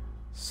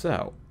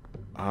 So,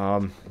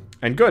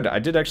 and good, I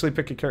did actually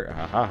pick a character.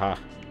 Ha ha ha.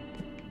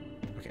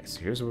 Okay,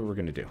 so here's what we're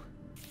gonna do.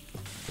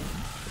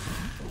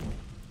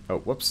 Oh,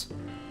 whoops.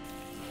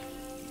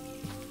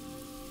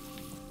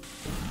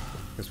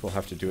 Guess we'll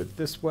have to do it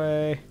this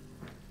way.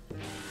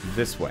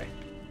 This way.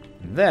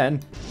 And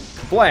then,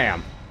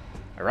 blam!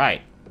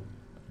 Alright.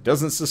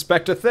 Doesn't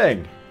suspect a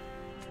thing.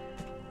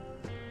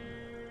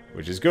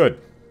 Which is good.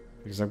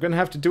 Because I'm gonna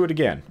have to do it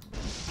again.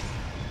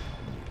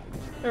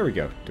 There we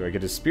go. Do I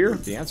get a spear?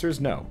 The answer is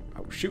no.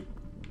 Oh, shoot.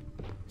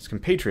 His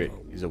compatriot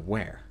is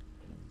aware.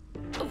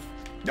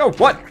 No,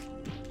 what?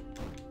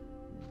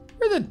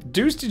 Where the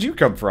deuce did you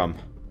come from?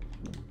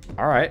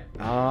 Alright,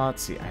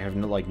 let's see. I have,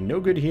 no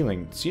good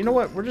healing. So you know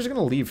what? We're just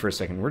gonna leave for a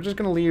second. We're just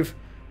gonna leave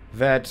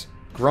that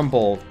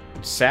Grumble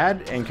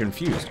sad and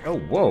confused. Oh,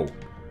 whoa.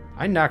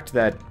 I knocked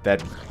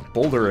that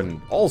boulder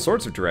in all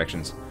sorts of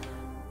directions.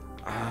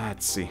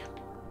 Let's see.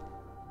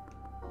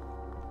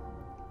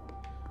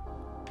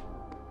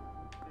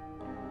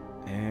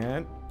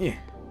 And, yeah.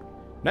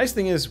 Nice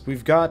thing is,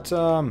 we've got,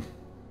 Oh,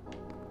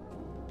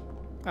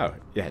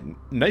 yeah.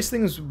 Nice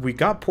thing is, we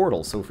got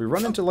Portal, so if we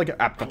run into, like,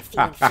 a...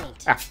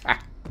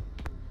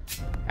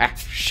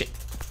 shit.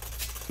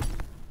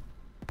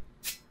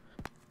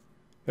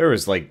 There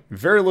was, like,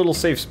 very little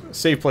safe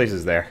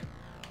places there.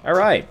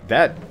 Alright,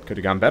 that could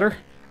have gone better.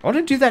 I want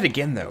to do that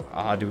again, though.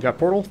 Do we got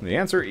Portal? The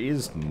answer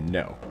is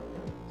no.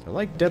 So I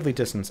like Deadly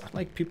Distance. I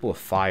like people with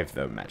 5,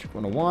 though. Magic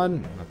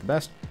 101, not the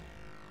best.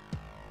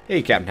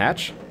 Hey, Captain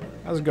Hatch.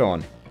 How's it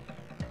going?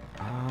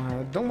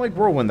 Don't like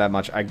Whirlwind that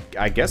much.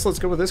 I guess let's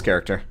go with this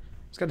character.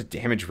 He's got a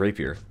damage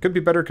rapier. Could be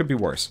better, could be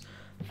worse.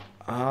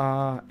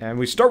 And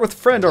we start with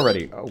Friend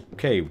already.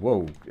 Okay,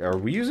 whoa. Are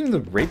we using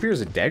the rapier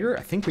as a dagger?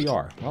 I think we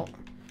are. Well,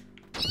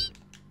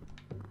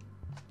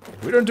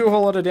 we don't do a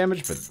whole lot of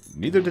damage, but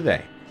neither do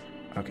they.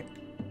 Okay.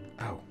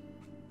 Oh.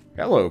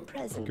 Hello.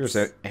 Here's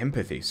that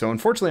empathy. So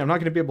unfortunately, I'm not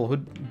going to be able to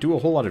do a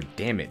whole lot of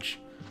damage.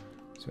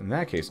 So in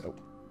that case, oh,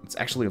 let's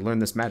actually learn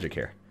this magic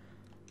here.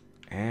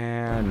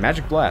 And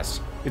Magic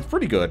Blast. It's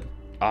pretty good.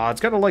 It's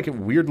got, like,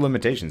 weird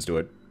limitations to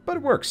it, but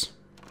it works.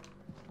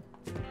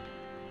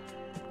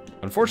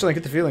 Unfortunately, I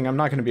get the feeling I'm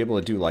not going to be able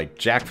to do, like,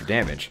 jack for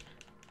damage.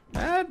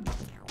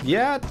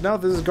 Yeah, no,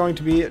 this is going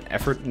to be an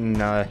effort in,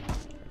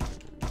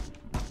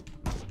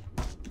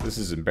 This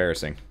is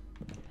embarrassing.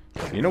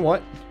 You know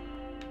what?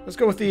 Let's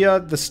go with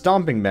the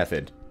stomping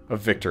method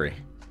of victory.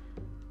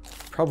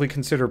 Probably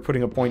consider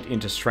putting a point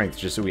into strength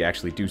just so we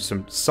actually do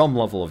some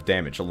level of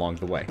damage along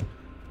the way.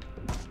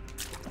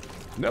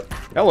 Nope.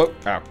 Hello.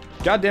 Ow.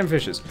 Goddamn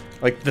fishes.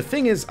 Like, the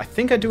thing is, I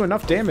think I do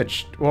enough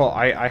damage. Well,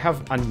 I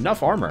have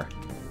enough armor.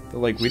 That,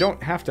 like, we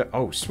don't have to...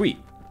 Oh, sweet.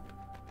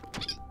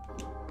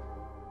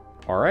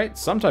 Alright,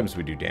 sometimes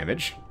we do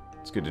damage.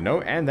 It's good to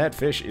know. And that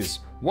fish is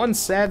one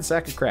sad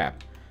sack of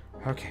crap.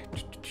 Okay.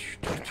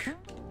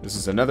 This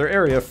is another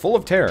area full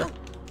of terror.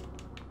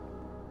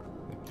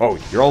 Oh,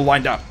 you're all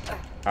lined up.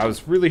 I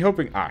was really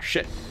hoping... Ah,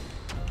 shit.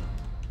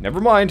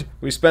 Never mind.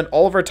 We spent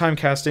all of our time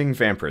casting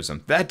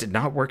Vampirism. That did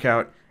not work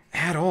out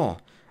at all.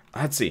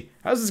 Let's see.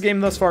 How's this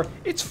game thus far?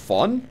 It's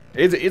fun.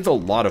 It's a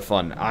lot of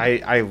fun.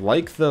 I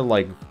like the,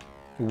 like,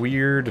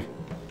 weird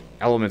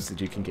elements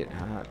that you can get.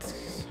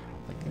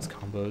 Like these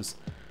combos.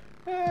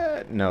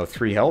 No,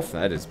 3 health.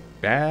 That is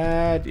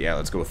bad. Yeah,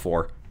 let's go with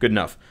 4. Good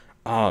enough.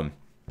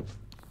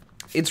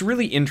 It's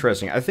really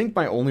interesting. I think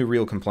my only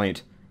real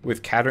complaint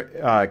with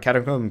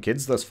Catacomb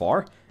Kids thus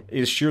far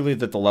is surely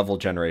that the level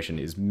generation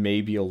is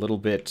maybe a little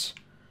bit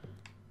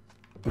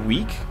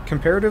weak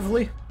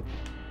comparatively.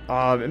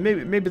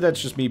 Maybe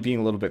that's just me being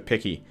a little bit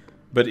picky,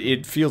 but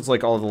it feels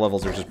like all the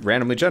levels are just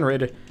randomly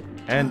generated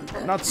and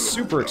not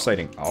super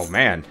exciting. Oh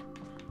man.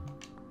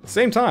 At the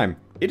same time,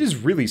 it is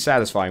really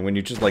satisfying when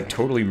you just like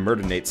totally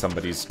murder-nate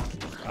somebody's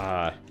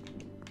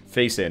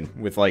face in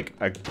with like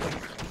a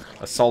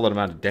solid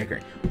amount of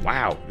dagger.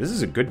 Wow, this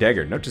is a good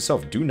dagger. Note to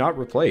self, do not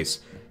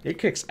replace. It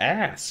kicks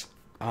ass.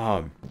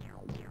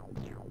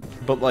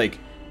 But like,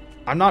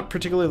 I'm not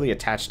particularly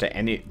attached to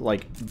any,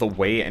 like, the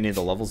way any of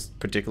the levels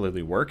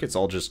particularly work. It's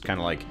all just kind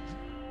of like,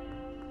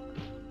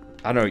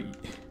 I don't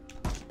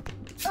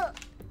know.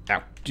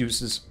 Ow,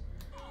 deuces.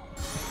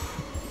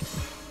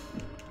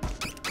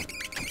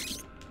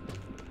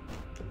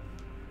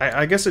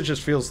 I guess it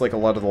just feels like a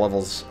lot of the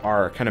levels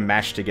are kind of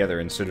mashed together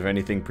instead of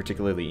anything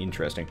particularly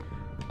interesting.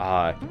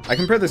 I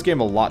compare this game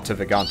a lot to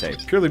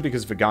Vagante, purely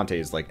because Vagante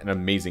is, like, an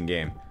amazing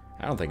game.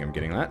 I don't think I'm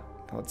getting that.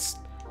 Let's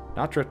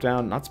not drift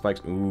down, not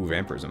spikes. Ooh,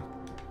 vampirism.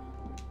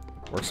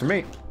 Works for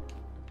me.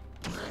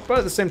 But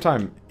at the same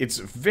time, it's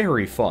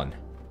very fun.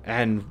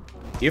 And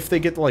if they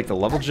get, like, the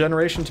level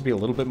generation to be a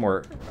little bit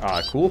more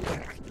cool,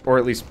 or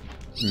at least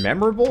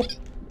memorable,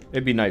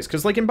 it'd be nice.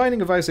 Because, like, in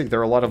Binding of Isaac, there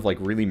are a lot of, like,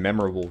 really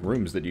memorable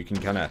rooms that you can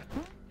kind of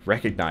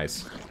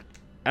recognize.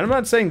 And I'm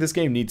not saying this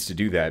game needs to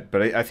do that,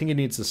 but I think it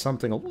needs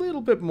something a little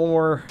bit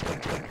more,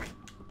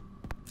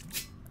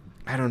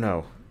 I don't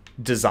know,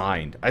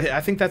 designed.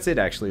 I think that's it,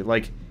 actually.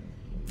 Like,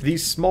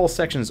 these small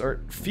sections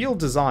feel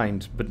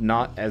designed, but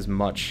not as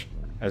much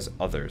as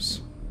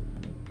others.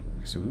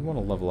 So we want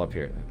to level up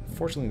here.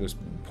 Fortunately, there's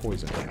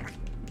poison.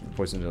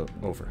 Poison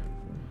over.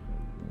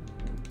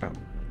 Oh,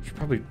 should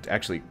probably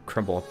actually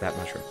crumble up that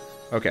mushroom.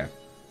 Okay.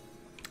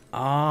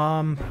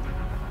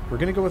 We're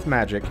gonna go with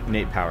magic,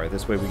 innate power.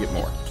 This way we get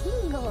more.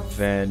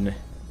 Then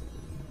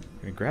I'm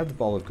gonna grab the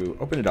ball of goo,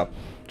 open it up,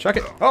 chuck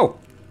it. Oh!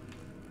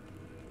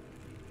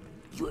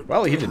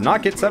 Well, he did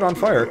not get set on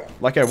fire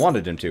like I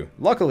wanted him to.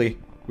 Luckily,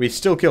 we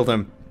still killed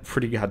him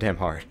pretty goddamn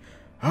hard.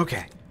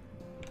 Okay.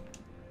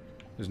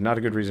 There's not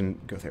a good reason to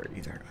go there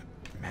either.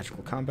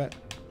 Magical combat.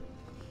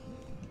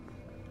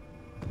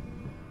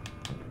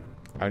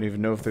 I don't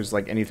even know if there's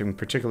like anything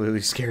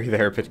particularly scary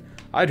there, but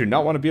I do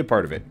not want to be a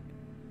part of it.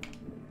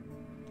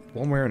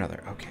 One way or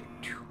another. Okay.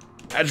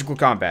 Magical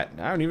combat.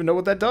 I don't even know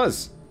what that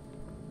does.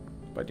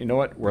 But you know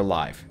what? We're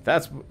live.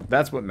 That's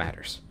what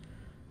matters.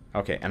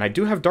 Okay, and I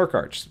do have Dark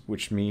Arts,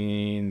 which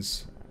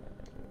means...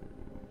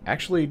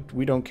 Actually,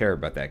 we don't care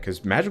about that,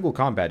 because magical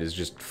combat is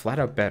just flat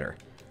out better.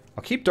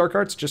 I'll keep Dark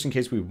Arts just in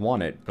case we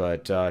want it,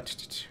 but...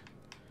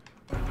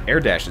 Air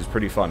Dash is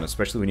pretty fun,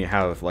 especially when you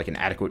have, like, an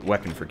adequate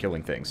weapon for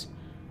killing things.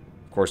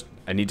 Of course,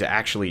 I need to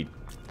actually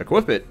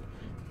equip it,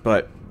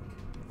 but...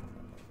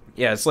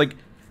 Yeah, it's like...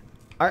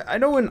 I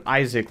know in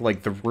Isaac,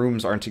 like, the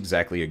rooms aren't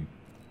exactly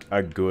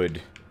a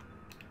good...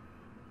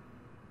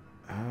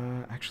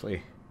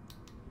 actually...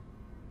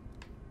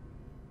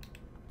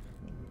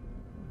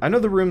 I know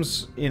the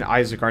rooms in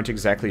Isaac aren't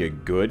exactly a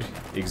good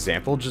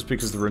example, just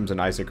because the rooms in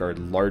Isaac are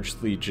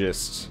largely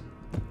just...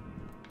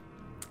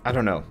 I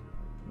don't know.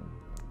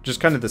 Just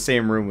kind of the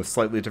same room with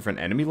slightly different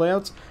enemy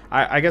layouts.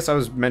 I guess I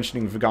was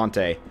mentioning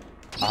Vagante.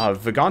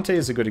 Vagante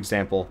is a good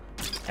example,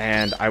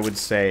 and I would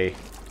say...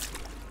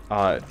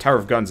 Tower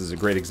of Guns is a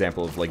great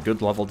example of, like,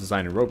 good level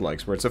design in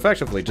roguelikes, where it's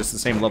effectively just the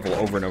same level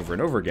over and over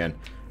and over again.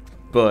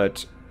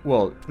 But,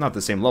 well, not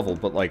the same level,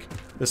 but, like,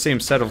 the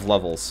same set of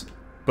levels.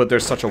 But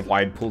there's such a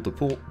wide pool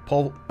to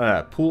Wow,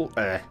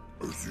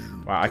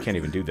 I can't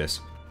even do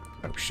this.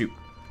 Oh, shoot.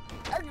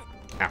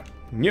 Ow.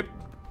 Yep.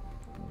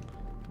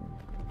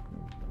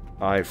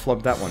 I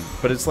flubbed that one.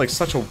 But it's, like,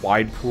 such a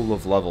wide pool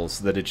of levels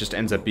that it just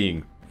ends up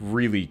being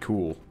really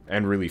cool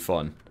and really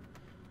fun.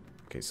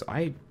 Okay, so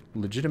I...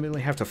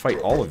 legitimately have to fight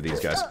all of these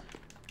guys.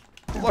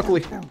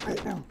 Luckily,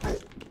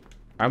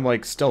 I'm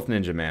like Stealth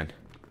Ninja Man.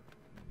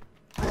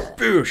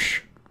 Boosh!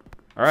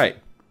 Alright.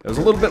 That was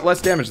a little bit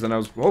less damage than I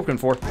was hoping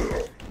for.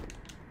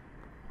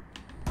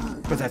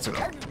 But that's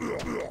okay.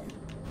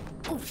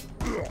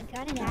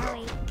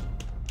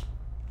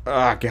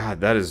 Ah,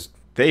 God, that is...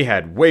 They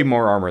had way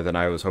more armor than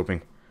I was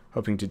hoping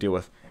to deal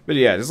with. But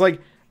yeah, it's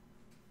like...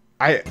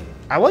 I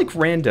like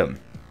random...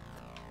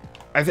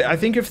 I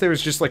think if there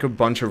was just, like, a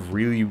bunch of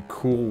really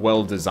cool,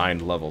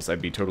 well-designed levels,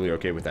 I'd be totally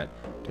okay with that.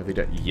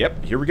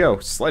 Yep, here we go.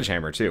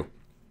 Sledgehammer, too.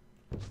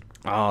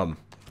 But,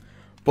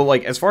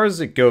 like, as far as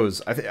it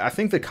goes, I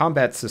think the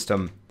combat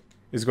system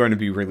is going to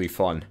be really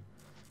fun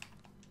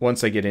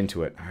once I get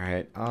into it.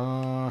 Alright,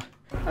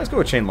 let's go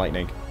with Chain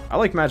Lightning. I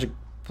like Magic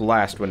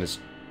Blast when it's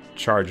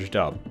charged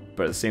up,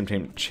 but at the same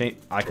time,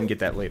 I can get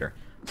that later.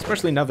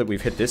 Especially now that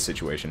we've hit this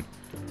situation.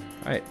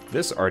 Alright,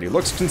 this already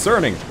looks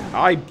concerning.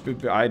 I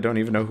don't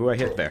even know who I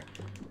hit there.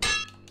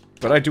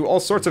 But I do all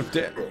sorts of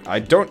I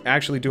don't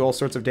actually do all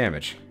sorts of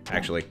damage,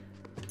 actually.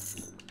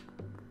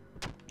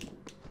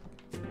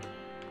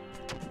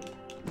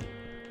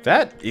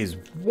 That is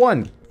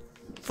one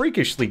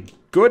freakishly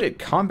good at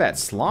combat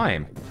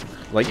slime.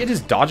 Like, it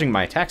is dodging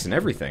my attacks and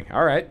everything.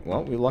 Alright,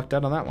 well, we lucked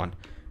out on that one.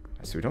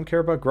 So we don't care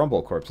about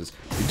grumble corpses.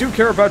 We do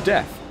care about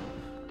death.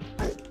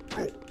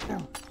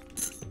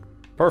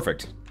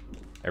 Perfect.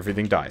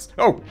 Everything dies.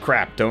 Oh,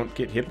 crap. Don't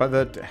get hit by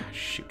the...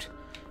 shoot.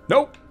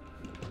 Nope.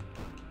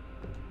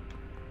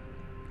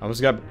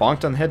 Almost got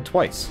bonked on the head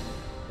twice.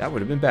 That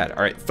would have been bad.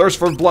 Alright, thirst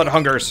for blood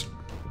hungers.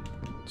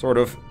 Sort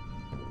of.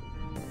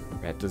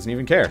 Rat doesn't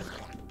even care.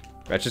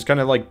 Rat just kind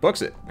of, like,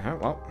 books it. Oh,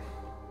 well.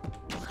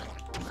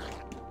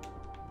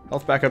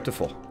 Health back up to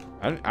full.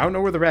 I don't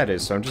know where the rat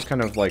is, so I'm just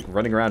kind of, like,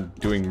 running around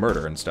doing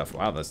murder and stuff.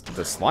 Wow, the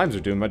slimes are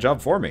doing my job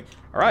for me.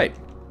 Alright.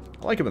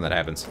 I like it when that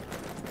happens.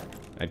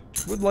 I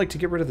would like to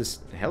get rid of this...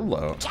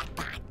 Hello.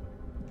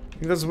 I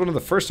think this is one of the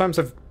first times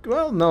I've...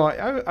 Well, no,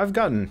 I've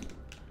gotten,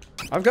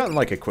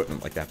 like,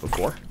 equipment like that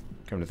before.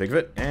 Come to think of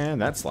it.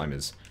 And that slime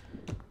is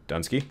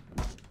Dunsky.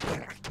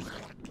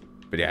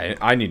 But yeah,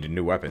 I need a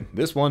new weapon.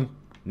 This one,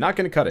 not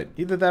going to cut it.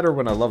 Either that or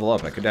when I level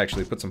up, I could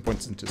actually put some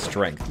points into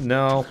strength.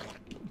 No.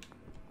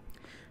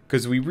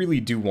 Because we really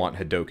do want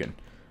Hadoken.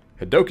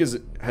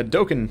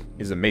 Hadoken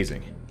is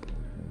amazing.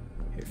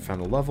 Okay,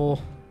 found a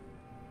level.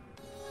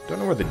 Don't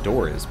know where the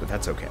door is, but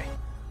that's okay.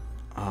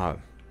 But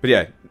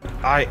yeah,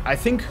 I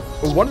think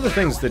one of the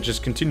things that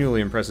just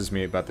continually impresses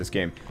me about this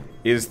game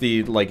is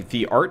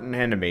the art and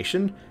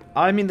animation.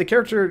 I mean, the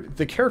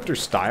character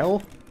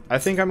style, I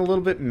think I'm a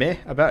little bit meh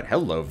about.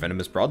 Hello,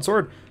 Venomous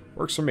Broadsword.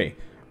 Works for me.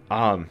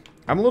 I'm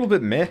a little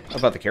bit meh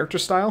about the character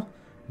style,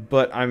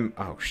 but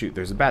oh shoot,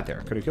 there's a bat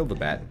there. Could have killed the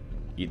bat.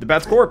 Eat the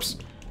bat's corpse.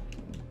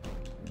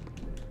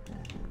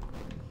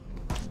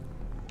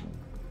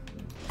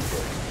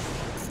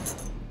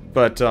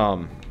 But,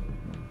 I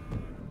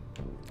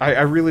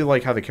really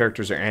like how the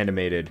characters are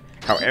animated,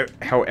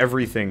 how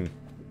everything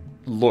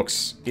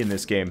looks in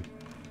this game.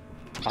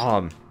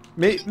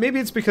 Maybe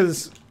it's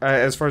because,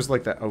 as far as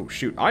like that... Oh,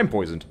 shoot, I'm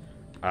poisoned.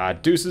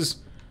 Deuces.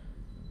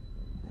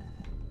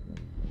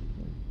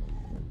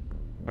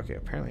 Okay,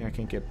 apparently I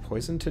can't get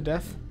poisoned to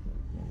death.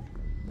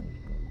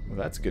 Well,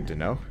 that's good to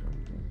know.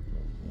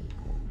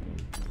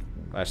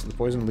 Last of the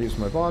poison leaves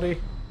my body.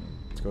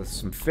 Let's go with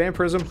some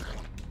vampirism.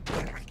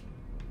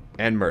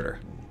 And murder.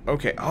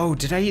 Okay. Oh,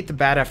 did I eat the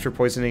bat after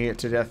poisoning it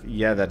to death?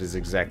 Yeah, that is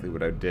exactly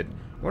what I did.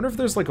 I wonder if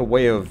there's like a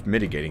way of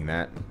mitigating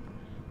that.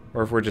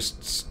 Or if we're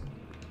just...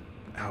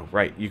 Oh,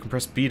 right. You can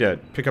press B to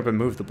pick up and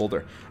move the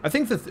boulder. I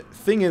think the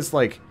thing is,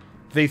 like,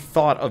 they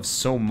thought of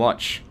so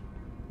much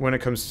when it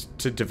comes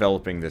to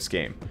developing this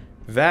game.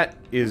 That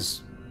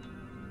is...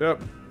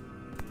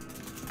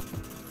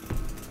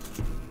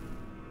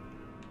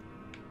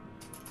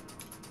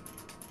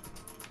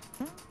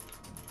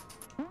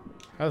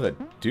 How the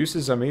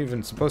deuces am I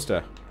even supposed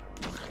to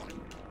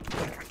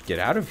get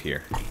out of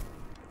here?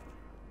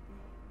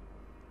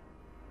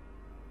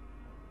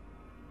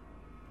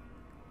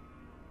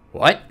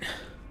 What?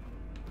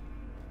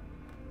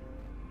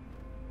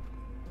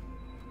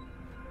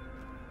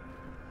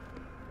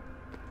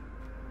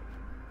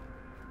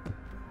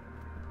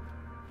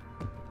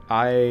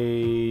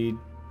 I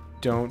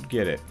don't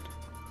get it.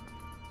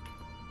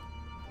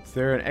 Is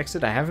there an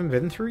exit I haven't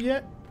been through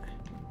yet?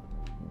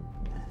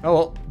 Oh,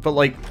 well, but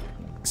like...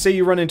 Say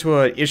you run into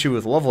an issue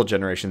with level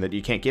generation that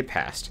you can't get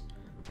past.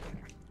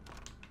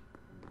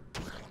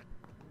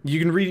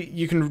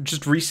 You can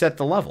just reset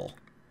the level.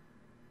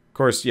 Of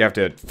course, you have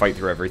to fight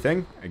through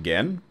everything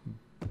again.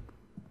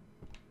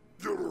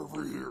 Get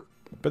over here.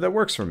 But that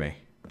works for me.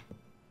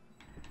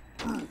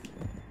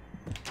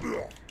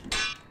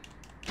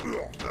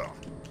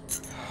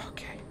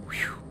 Okay.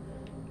 Whew.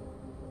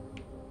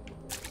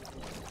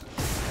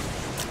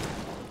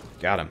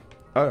 Got him.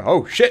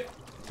 Oh, shit!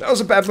 That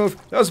was a bad move.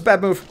 That was a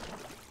bad move.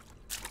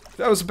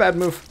 That was a bad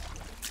move.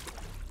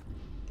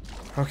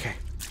 Okay.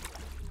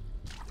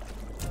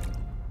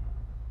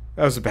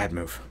 That was a bad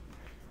move.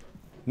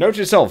 Note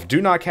to self,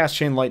 do not cast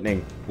Chain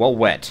Lightning while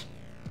wet.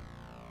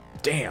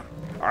 Damn.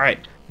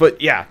 Alright. But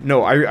yeah,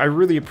 no, I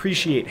really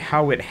appreciate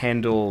how it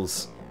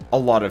handles a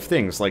lot of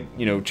things, like,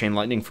 you know, Chain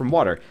Lightning from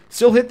water.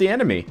 Still hit the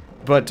enemy,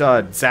 but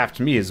zapped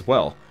me as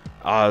well.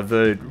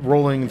 The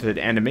rolling,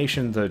 the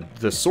animation,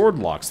 the sword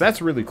locks,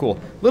 that's really cool.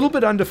 Little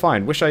bit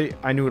undefined. Wish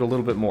I knew it a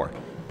little bit more.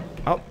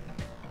 Oh.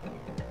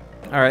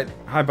 Alright,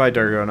 hi-bye,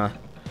 Dargona.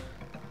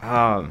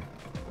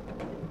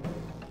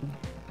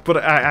 But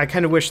I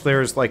kind of wish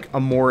there's, like, a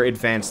more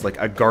advanced, like,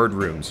 a guard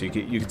room, so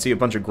you could see a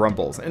bunch of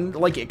grumbles. And,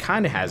 like, it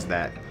kind of has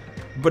that.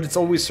 But it's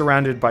always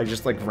surrounded by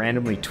just, like,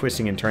 randomly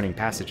twisting and turning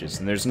passages.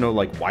 And there's no,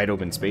 like,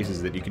 wide-open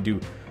spaces that you can do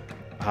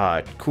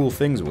cool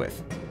things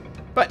with.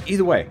 But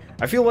either way,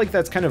 I feel like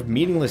that's kind of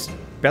meaningless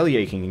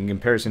bellyaching in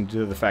comparison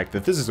to the fact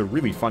that this is a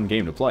really fun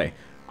game to play.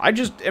 I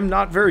just am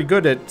not very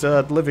good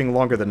at living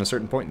longer than a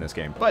certain point in this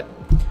game. But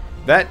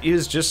that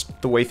is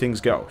just the way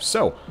things go.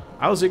 So,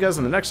 I will see you guys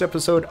in the next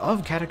episode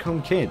of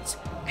Catacomb Kids.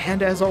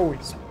 And as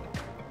always,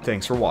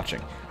 thanks for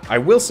watching. I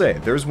will say,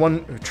 there's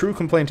one true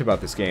complaint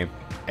about this game,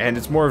 and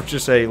it's more of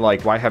just a,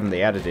 like, why haven't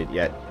they added it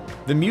yet?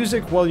 The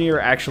music while you're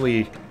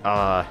actually,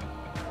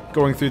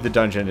 going through the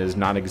dungeon is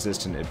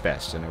non-existent at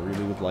best, and I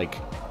really would like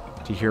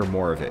to hear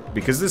more of it.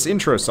 Because this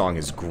intro song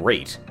is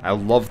great. I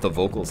love the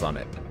vocals on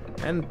it.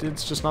 And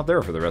it's just not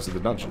there for the rest of the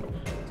dungeon.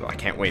 So I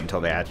can't wait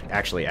until they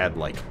actually add,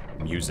 like,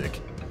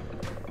 music.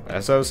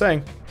 As I was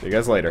saying, see you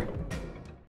guys later.